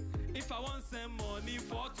 If I want send money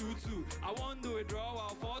 422, I want do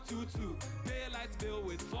withdrawal 422. Pay light bill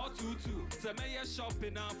with 422. Send me a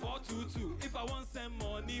shopping now 422. If I want send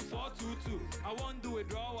money 422, I want do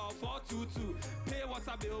withdrawal 422. Pay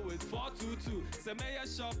water bill with 422. Send me a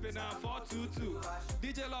shopping now 422.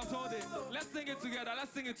 DJ Love, hold it. Let's sing it together.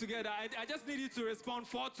 Let's sing it together. I just need you to respond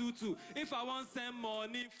 422. If I want send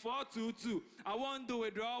money 422, I want do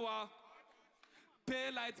withdrawal.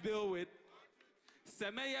 Pay light bill with.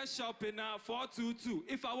 Send me a shopping now 422.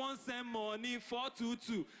 If I want send money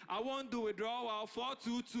 422, I want do withdrawal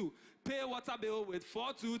 422. Pay water bill with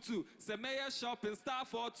 422. Send me a shopping star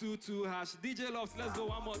 422 hash. DJ Loves, let's go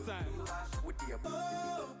one more time.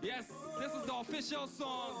 Yes, this is the official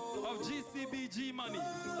song of GCB G Money.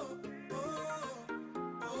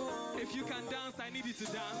 If you can dance, I need you to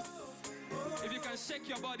dance. If you can shake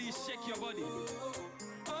your body, shake your body.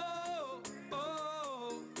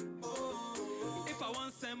 If I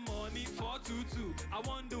want send money 422, I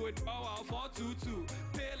want do withdrawal 422.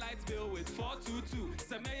 Pay light bill with 422.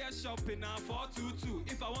 Send me a shopping now 422.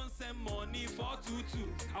 If I want send money 422,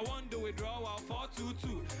 I want do withdrawal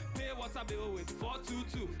 422. Pay water bill with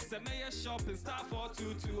 422. Send me a shopping star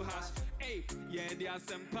 422 hash. Hey, yeah, they are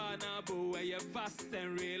sempana bo where you fast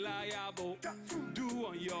and reliable. Do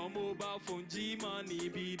on your mobile phone, G Money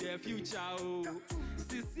be the future. Oh,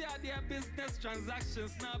 see their business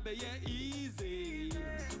transactions now be easy.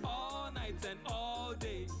 All night and all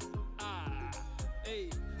day. Ah, hey.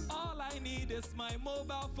 All I need is my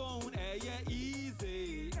mobile phone. Yeah,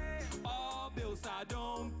 easy. All bills I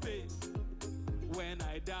don't pay. When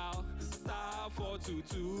I dial star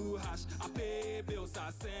 422 hash, I pay bills,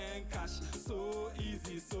 I send cash. So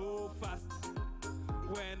easy, so fast.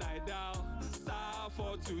 When I dial star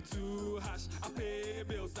 422 hash, I pay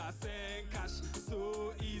bills, I send cash.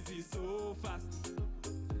 So easy, so fast.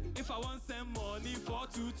 If I want send money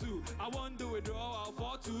 422, I want do withdrawal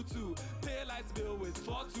 422. Pay light bill with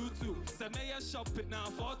 422. Send me a shopping now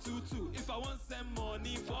 422. If I want send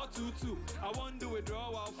money 422, I want do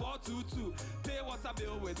withdrawal 422. Pay water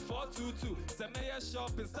bill with 422. Send me a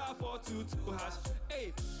shopping star 422 hash.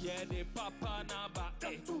 Hey, yeah, they papa na ba.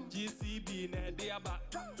 Hey, GCB ne they ba.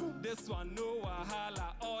 This one no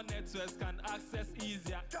wahala. All networks can access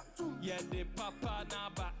easier. Yeah, the papa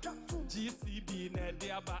naba. GCB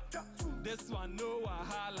nediaba. This one no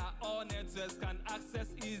wahala. All networks can access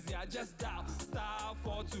easier. Just dial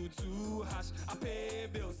 *422#. I pay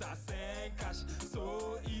bills, I send cash.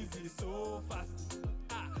 So easy, so fast.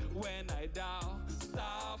 When I dial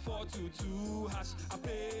 *422#, I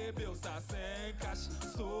pay bills, I send cash.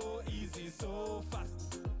 So easy, so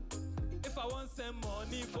fast. If I want send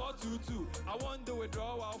money 422, I want the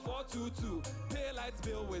withdrawal 422. Pay light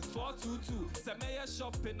bill with 422. Send me a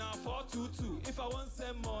shopping now 422. If I want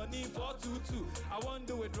send money 422, I want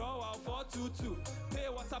the withdrawal 422. Pay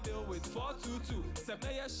water bill with 422. Send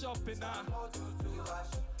me a shopping now 422.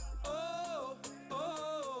 Oh,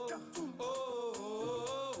 oh, oh, oh,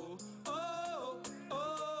 oh, oh,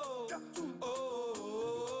 oh, oh.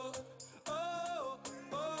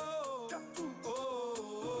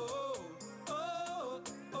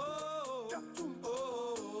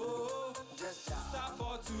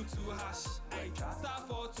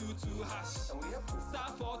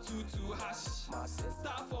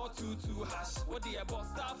 *422#. What do you about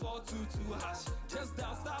 *422#? Just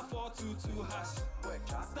dial *422#.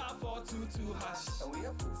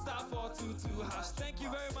 *422#. Thank you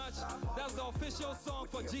very much. That's the official song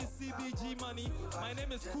for GCB G Money. My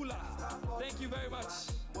name is Kula. Thank you very much.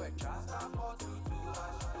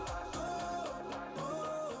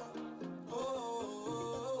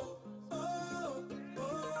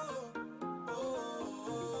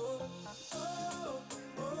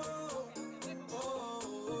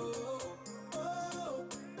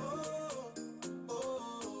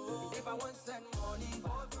 If I want send money,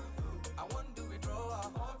 I want to withdraw.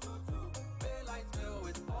 Pay light bill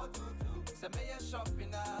with 422. Send me a shopping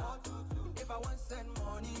now. If I want send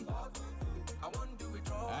money, I want to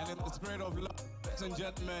withdraw. And in the spirit of love, ladies and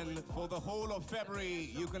gentlemen, for the whole of February,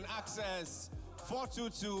 you can access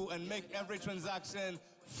 422 and make every transaction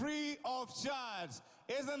free of charge.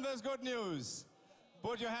 Isn't this good news?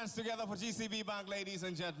 Put your hands together for GCB Bank, ladies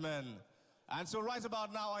and gentlemen. And so right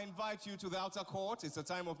about now, I invite you to the outer court. It's a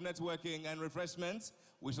time of networking and refreshment.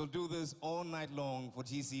 We shall do this all night long for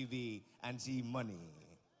GCB and G Money.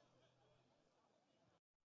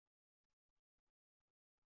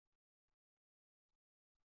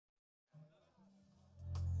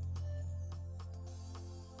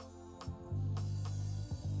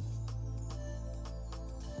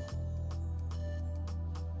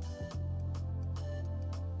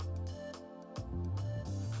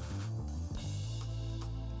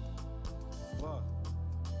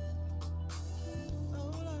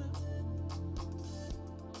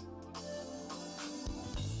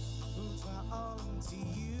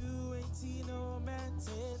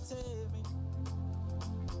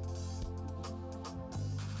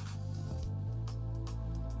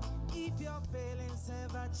 If your feelings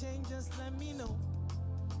ever change, just let me know.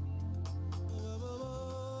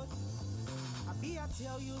 I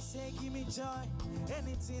tell you, say, give me joy.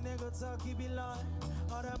 Anything they go talk, you be loyal.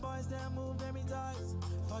 Other boys, they move, them me dies.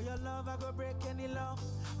 For your love, I go break any law.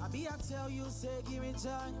 I tell you, say, give me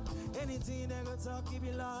joy. Anything they go talk, you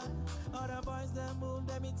be loyal. Other boys, they move,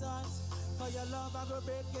 them me dies. For your love, I go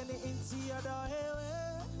break any into the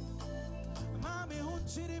hey, mommy, who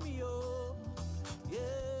cheated me, oh,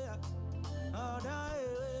 yeah. Oh, the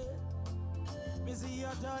Missy, you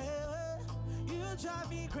drive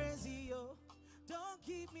me crazy, yo. Don't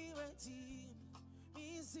keep me waiting.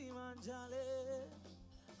 Missy Manjale.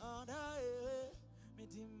 Oh, the me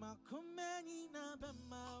dimma kumeni na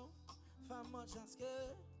bemao. For much I'm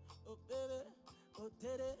scared. Oh, baby. Oh,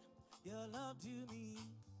 dede. Your love to me.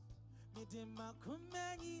 Me dimma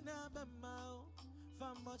kumeni na bemao.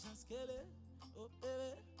 For much I'm scared. Oh,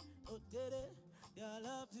 baby. Oh, dede. Your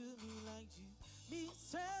love to me like you. Me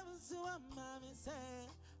travel to a mommy say,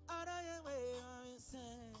 I don't know way I'm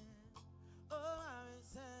saying. Oh, I'm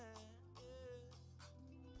saying, yeah.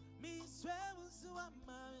 Me travel to a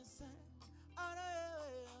mommy say, I don't know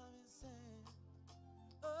way I'm saying.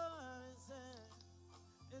 Oh, I'm saying,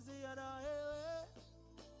 is it other way?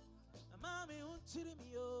 Mommy won't cheat me,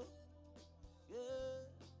 oh, yeah.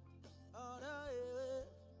 Other way,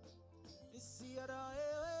 it's the other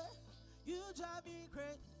way. You drive me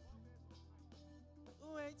crazy.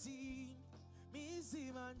 Waiting, me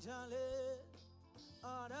see Manjale.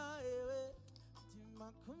 Other way,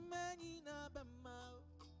 Timakumeni na bema.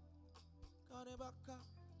 Kanebaka,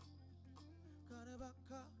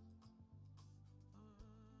 Kanebaka.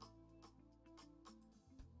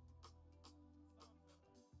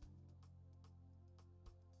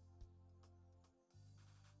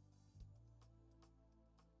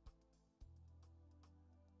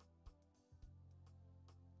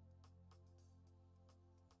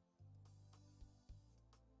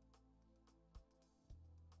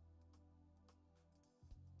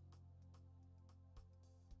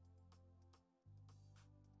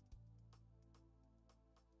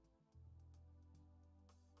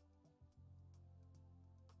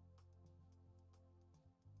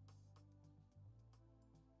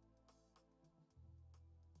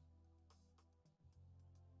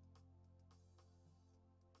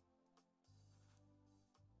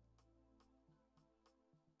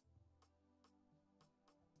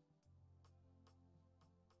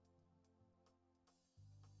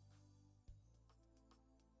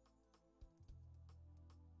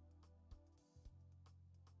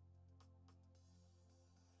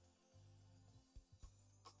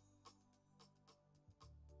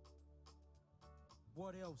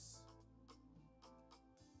 What else?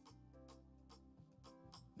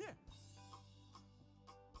 Yeah.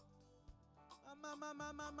 Mama, eh,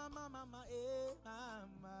 mama.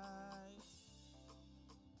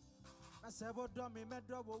 I said, what do me, me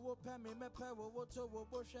do, what pay me, me pay, what to, what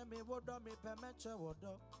bush me, what do me, pay me, what do?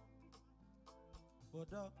 What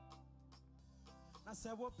do? I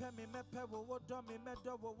said, what pay me, me pay, what do me, me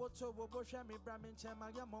do, what to, what bush me, bramin,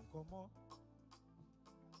 chema, yamon, como.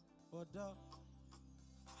 What do?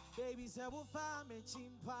 Baby said, what find me,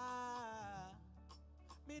 chimpa.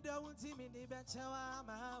 Me don't see me, ni bechawa,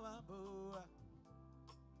 ma, boa.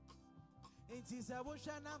 Inti said, what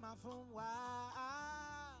shana, ma, from wa.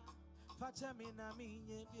 Facha me na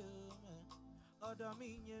minye biome, odo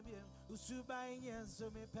minye biome. Usuba inye so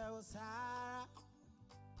me pe Sara.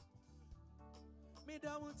 Me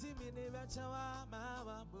don't see me ni bechawa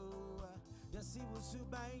ma boa. Yasi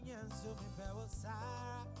usuba inye so me pe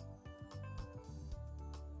Sara.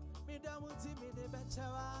 Me don't see me ni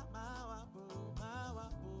bechawa ma boa.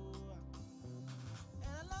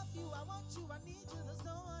 And I love you, I want you, I need you. There's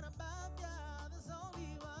no one above ya. There's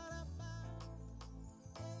only one above.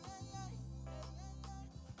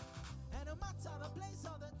 And no matter the place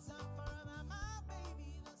or the time, forever, my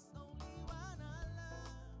baby, that's only one I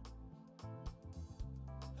love.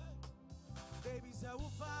 Hey. Baby, so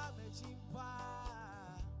ufa me chimpa.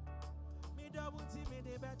 Me double team me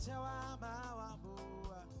de bechawa ma wabo.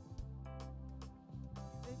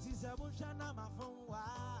 Enti se bushana ma funwa.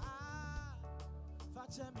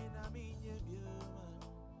 Fache me na minye bioma.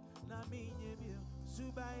 Na minye bioma.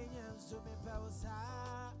 Suba inye so me peosa.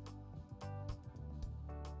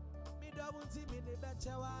 Double team in the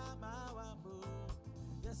bechawa ma wabo.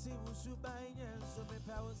 Yes, he was subayin so me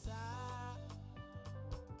pausa.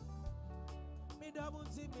 Me double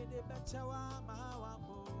team in the bechawa ma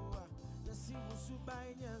wabo. Yes, he was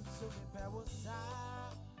subayin so me pausa.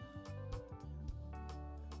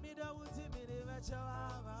 Me double team in the bechawa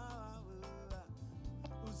ma wabo.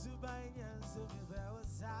 Usubayin so me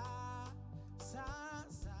pausa. Sa.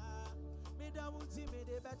 Me double team in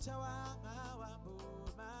the bechawa ma wabo.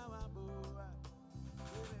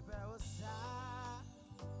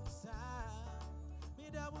 Me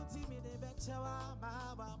double team me de bechawa ma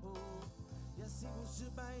babo. Yes, he was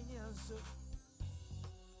buying so.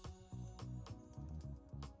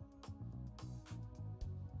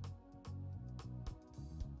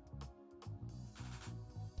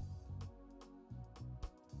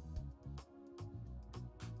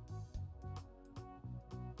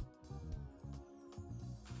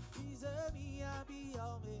 He's a me, I be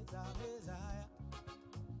your Messiah.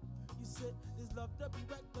 You said this love to be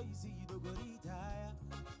right, but you see you don't go retire.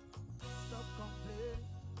 Stop complaining,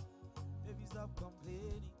 baby, stop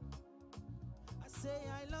complaining. I say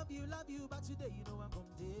I love you, but today you know I'm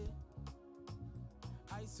complaining.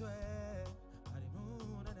 I swear, by the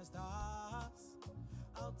moon and the stars,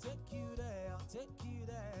 I'll take you there,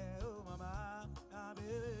 oh mama,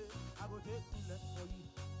 baby, I go take you left for you.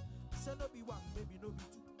 Say no be one, baby, no be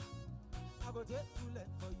two. I go take bullet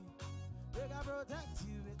for you. They can protect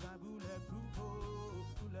you with my bulletproof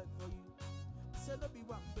bullet for you. Say no be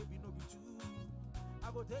one, baby, no be two. I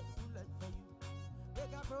go take bullet for you. They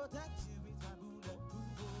can protect you with my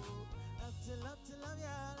bulletproof. Love to love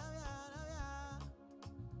ya.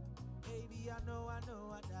 Baby, I know, I da.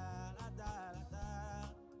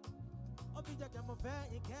 Oh, be just my fan,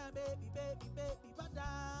 you can, baby, but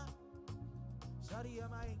Shawty, you're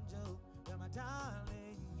my angel, you're my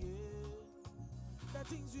darling, yeah. The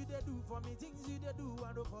things you they do for me, things you they do,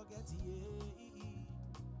 I don't forget, yeah.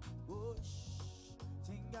 Oh, shh,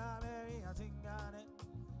 tinga Mary, I tinga ne.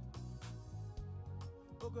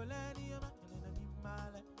 Ogolani, you're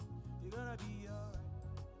gonna be alright.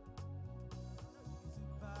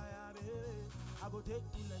 I go take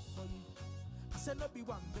bullet for you. I said no be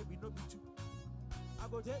one, baby, no be two. I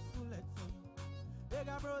go take bullet for you. They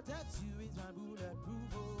can protect you with my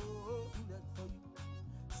bulletproof bullet for you.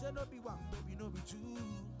 Say no be one, baby, no be two.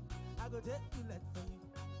 I go take bullet for you.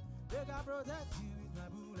 They can protect you with my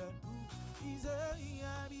bulletproof. Easy,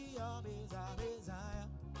 I be your Messiah.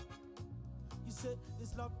 You say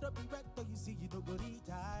this love to be right, but you see you don't go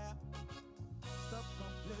retire. Stop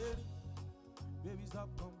complaining, baby, stop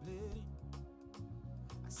complaining.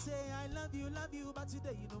 I say I love you, but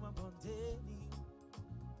today you know I'm complaining.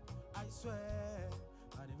 I swear,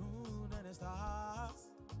 by the moon and the stars,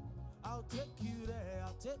 I'll take you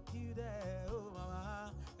there, oh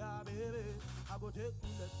mama, yeah baby, I go take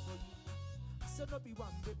bullet for you. I said no be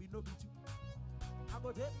one, baby, no be two. I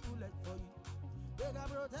go take bullet for you. They can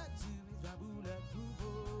protect you with my bulletproof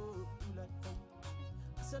bullet for you.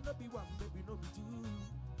 I said no be one, baby, no be two.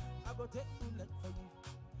 I I go take bullet for you.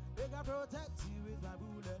 They can protect you with my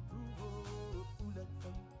bulletproof, oh, bullet for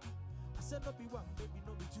you. I said no be one, baby,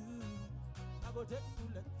 no be two. I go take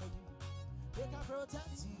bullet for you. They can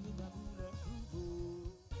protect you with my bulletproof,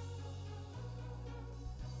 oh.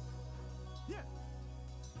 Yeah.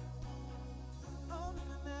 Oh, na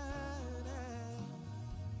na na na.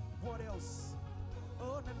 What else?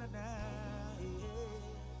 Oh, na na na.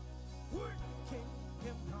 Yeah. Word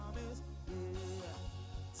can promise. Yeah.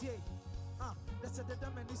 Tie. Let's say the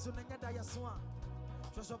man is on the day as one.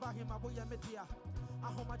 Just about him, my boy, I met here. I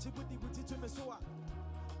hold my chibudi with it to me so.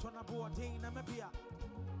 Tona board, Dane, I'm a beer.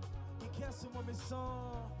 He cares some of my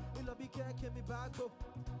song. He'll be carrying me back up.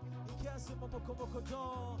 He cares some of my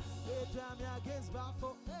commodore. Hey, damn me against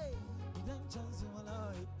Baffo. Hey, he didn't chance in my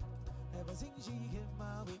life. Ever since she came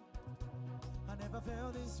my way. I never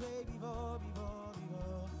felt this way before.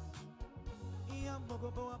 I'm a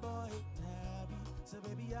boy, Tabby. So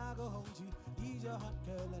baby, I go hold you. He's your hot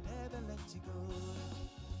girl, I never let you go.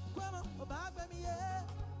 Come on, oh back with me, yeah.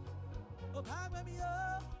 Oh back with me,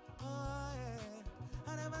 oh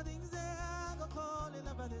yeah. I never think that I go call it,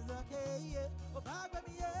 but it's okay, yeah. Oh back with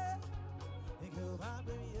me, yeah. And go back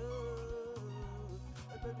with me, oh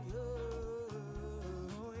baby,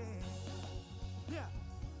 oh yeah. Yeah,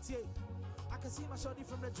 see, I can see my shorty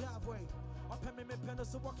from the driveway. Up and me pen,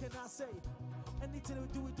 so what can I say? Anything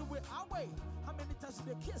we do it our way. How many times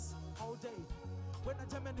did they kiss all day? When I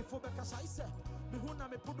jam any phobia, cause I say, me who na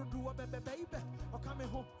me put do a baby. Or coming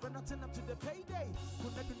home, when I turn up to the payday. Who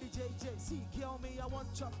never the JJ, see, kill me, I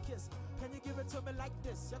want chop kiss. Can you give it to me like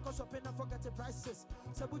this? You go shopping and forget the prices.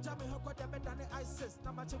 So we jam me hook got them than the ISIS.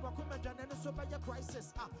 Now my chick will come and and so by your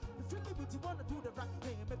crisis. If you live with you wanna do the right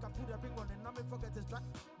thing, make a put a ring on and now me forget this track.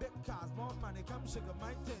 Big cars, more money, come sugar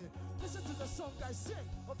my thing. Listen to the song I sing.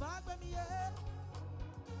 Oh back with me, yeah.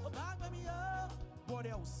 Oh back with me, yeah. What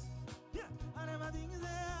else? Yeah, I never think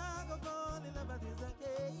that I go on in the body,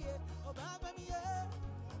 okay, yeah. Oh, back with me, yeah.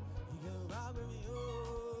 You go back with me,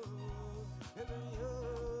 oh, back with me,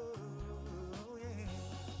 oh, yeah.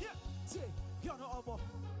 Yeah, see, you're no over.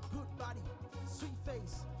 Good body, sweet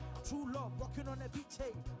face, true love, walking on the beach,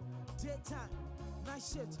 hey. Daytime, night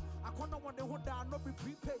shit. I can't want the whole down, not be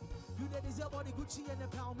prepaid. You that is your body Gucci and the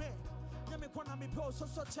pound man. Let me corner me pro, so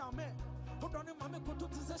chow man. Hold on, mommy, go to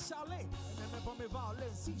the chalet. And then me bomb me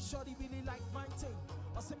violence. See, shorty really like my thing.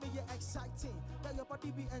 Or say me you're exciting. That your body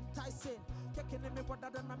be enticing. Kicking in me what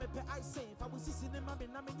that I me pay icing. If I was sitting in my bin,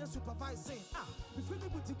 I'm in your supervising. If you really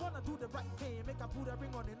wanna do the right thing, make a put a ring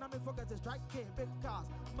on it, and me forget the strike game. Big cars,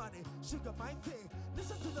 money, sugar, my thing.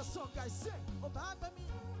 Listen to the song I sing. Oh, bye, baby.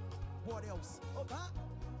 What else? Oh, bye.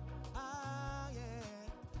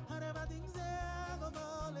 Yeah. I never think that go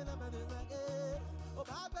fall in love with like it. Oh,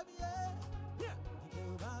 bye, baby, yeah. Yeah.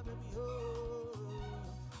 Oh, bye, baby, oh.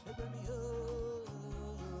 Hey, baby, oh,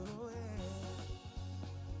 yeah.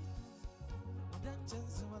 And that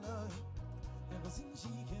chance in my life, ever since she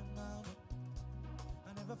came out, I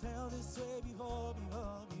never felt this way before,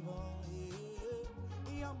 yeah.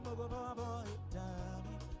 I'm a boy,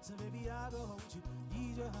 Tommy. So baby, I go hold you.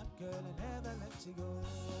 He's your hot girl and never let you go.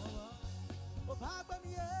 Oh, Papa,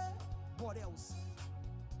 yeah. What else?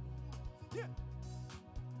 Yeah.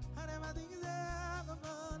 I never think that I'm gonna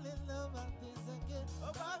fall in love like this again.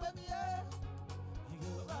 Oh, Papa, yeah. You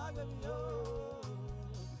go, Papa, oh,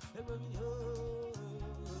 Papa, oh.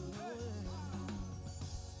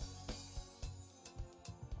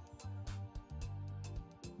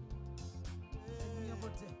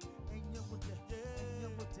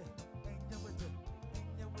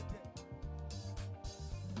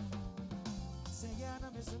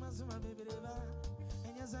 Suma baby deva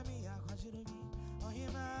enya zami ya kwa chirubi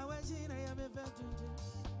ohima wajina ya mefetunje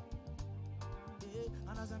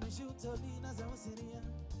anazami shutoli na za usiria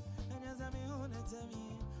enya zami hona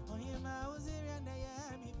tami ohima usiria na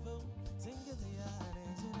ya mifo singete ya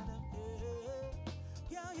rejina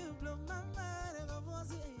girl you blow my mind and I want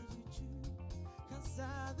to age you true cause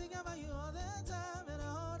I think about you all the time and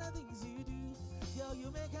all the things you do girl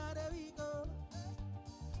you make how that we go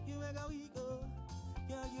you make how we go.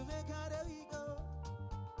 Girl, you make how that we go.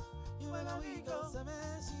 You make how we go. Some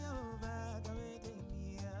she over, come and take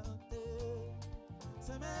me out there.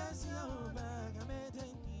 Some she over, come and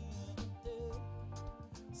take me out there.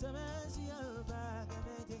 Some she over, come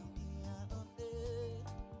and take me out there.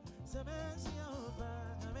 Some she over,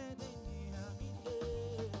 come and take me out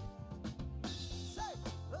there. Say,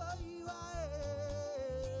 oh you are,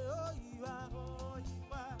 oh you are, oh you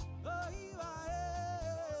are, oh you are.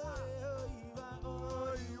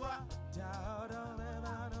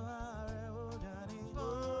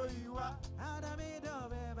 Oh, you are.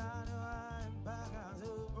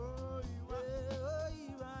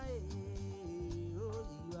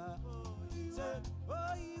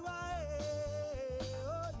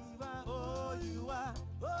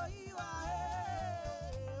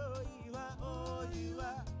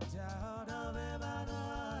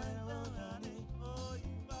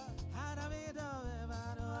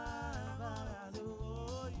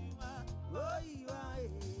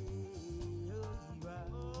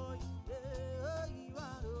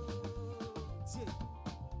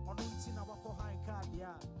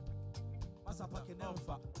 can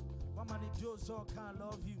never. Mama ni Jozo can't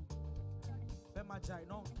love you. Bema jai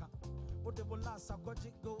nonka. What the last I got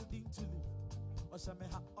it golden to live.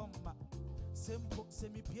 Osame ha omma. Simple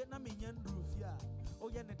semi piena minyan roof ya. Oh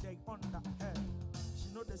yeah ne day on that head.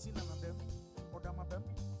 She know the sin of them. Or dama them.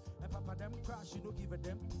 And papa them crash, she no give a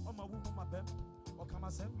them. Oh my woman my bem. Or come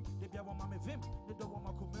as them. They be a woman me vim. They don't want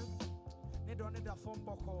my comment. They don't need a phone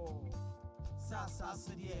boko. Sa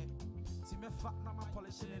said yeah. See me fat now my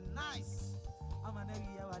polishing it nice. I'm an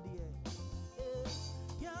area of the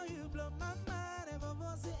yeah, you blow my mind ever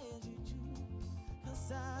was it you.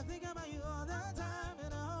 Cause I think about you all the time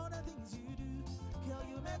and all the things you do. Girl,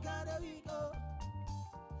 you make out a week go.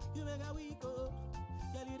 You make a week go.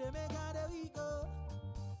 Girl, you they make out a week go.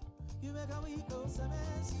 You make a week go. So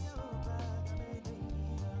man, see you back. I made it.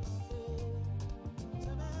 So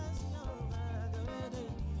man, see you back. I made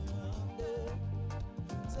it.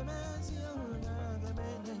 So man, see you back. I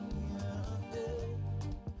made it.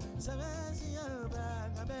 So man, see you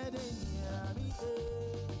back. I made it.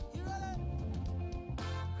 You ready?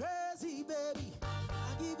 Crazy baby,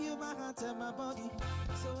 I give you my heart and my body.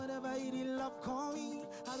 So whenever you need love, call me.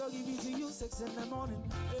 I go give it to you 6 in the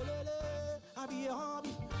morning. I'll be your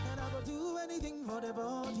hobby, and I go do anything for the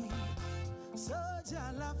body. So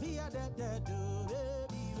jalapia that do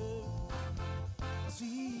baby,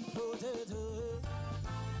 sweet potato.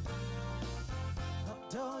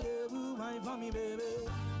 Tell you my for me, baby.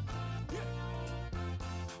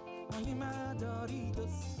 I'm my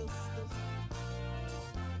Doritos.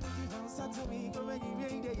 To me, go when you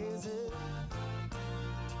rain the years.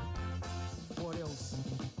 What else?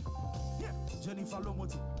 Yeah, Jennifer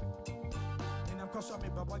Lomoti. And I'm crossing me,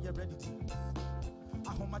 Baba, get ready. I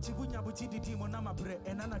hold my chibunya buti the demon, I'm a bread,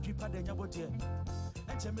 and I'm a dripper than your body.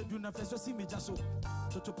 And Jemmy do not first see me just so.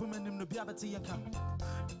 To put me in the Biabati and come.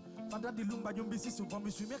 Father, the Lumba, you busy so bomb,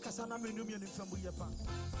 we make us an ammunition from Buyapa.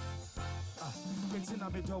 Ah, it's in a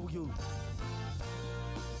bit of you.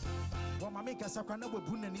 What my make us a crana with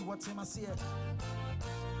Bunani, what's him I see it.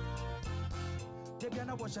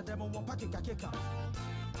 Debiana watch a demo, one packet cake.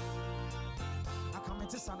 I come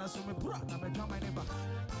into Sana, so me brought, I'm a drama neighbor.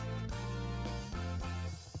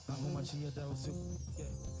 How much you do so?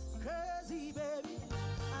 Crazy baby,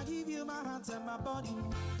 I give you my heart and my body.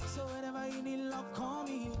 So whenever you need love, call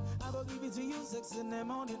me. I will give it to you 6 in the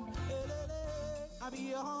morning. I'll be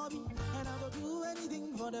your hobby, and I will do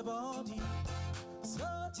anything for the body. So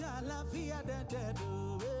jalapia that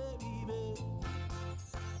do baby.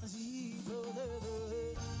 See go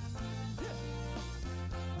baby.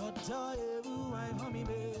 But tell you my mommy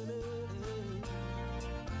baby.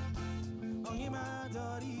 Oh you my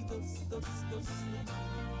Doritos.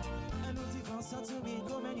 And if you answer to me,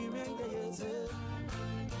 come and you make the yes.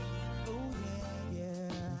 Oh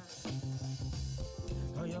yeah.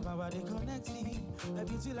 Oh your body connects me. I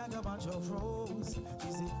beauty like a bunch of roses.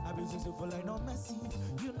 You say I be beautiful like no messy.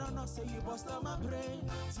 You know not say you bust on my brain.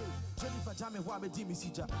 Say Jennifer Jamie Wabe Jimmy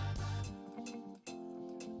Sija.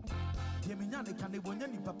 Yeminyane kane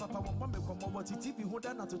bonyani papa wamma me komo wati TV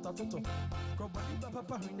hoda na toto. Krobani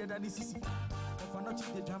papa hinde da ni sisi. Ofana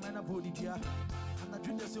chi de drama na body dia. Na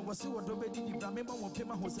dwinde se wose wodo be di bra me ma wo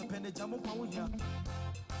pema ho se pene jamo kwa wo hia.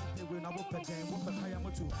 Ewe na wo peden wo pe kaya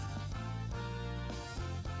moto.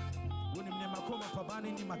 Wonim ne makoma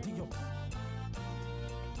pabane ni madiyo.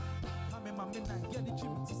 Kame ma mena get the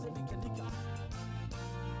chip to say nika.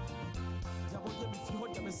 Jabo je mi fi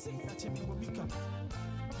hoda me say na chimi wo mika.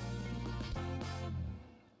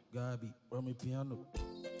 Gabi, bring me piano.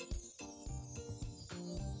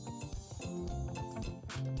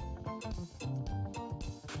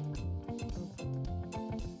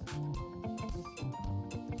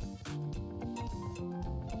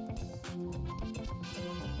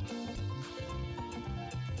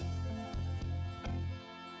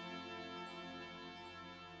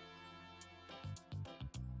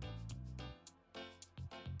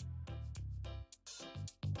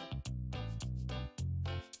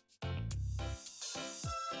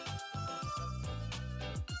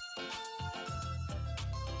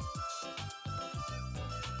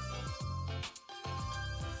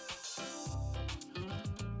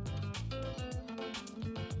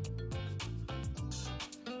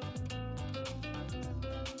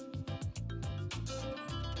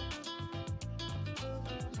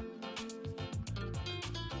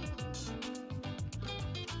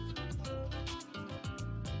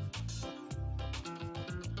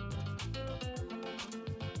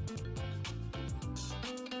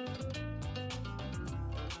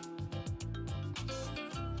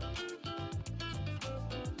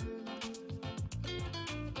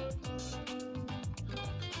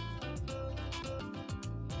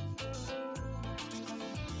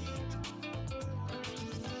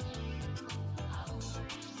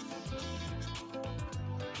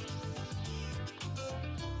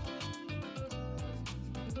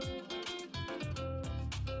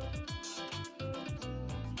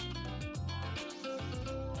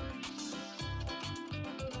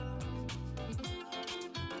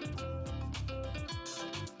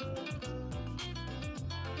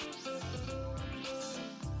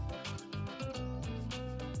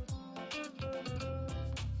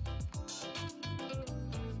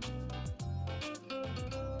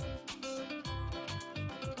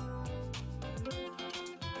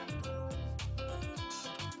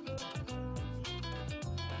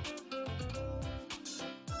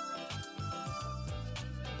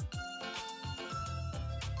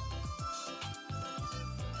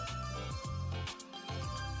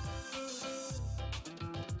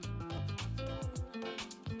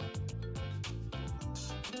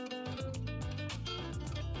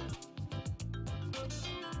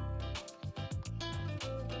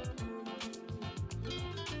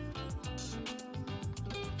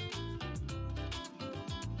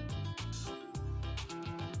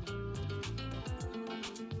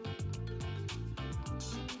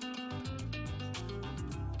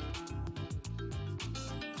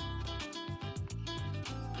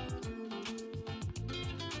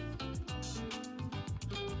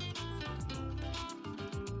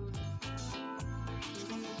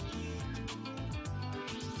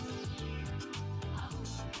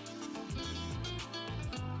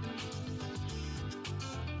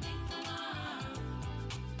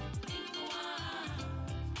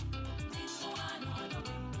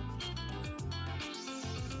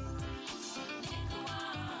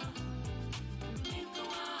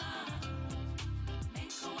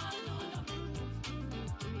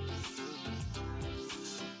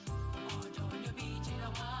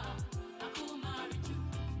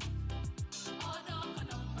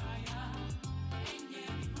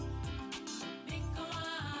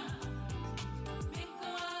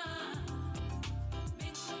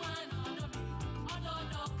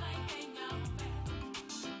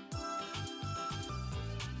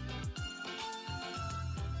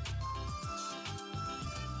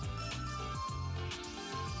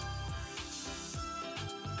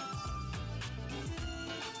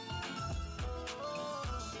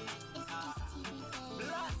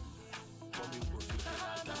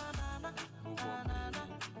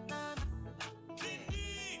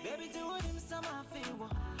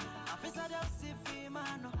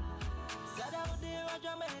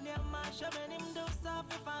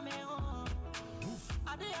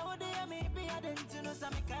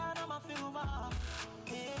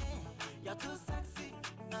 You're too sexy,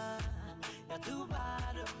 you're too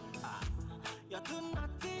bad.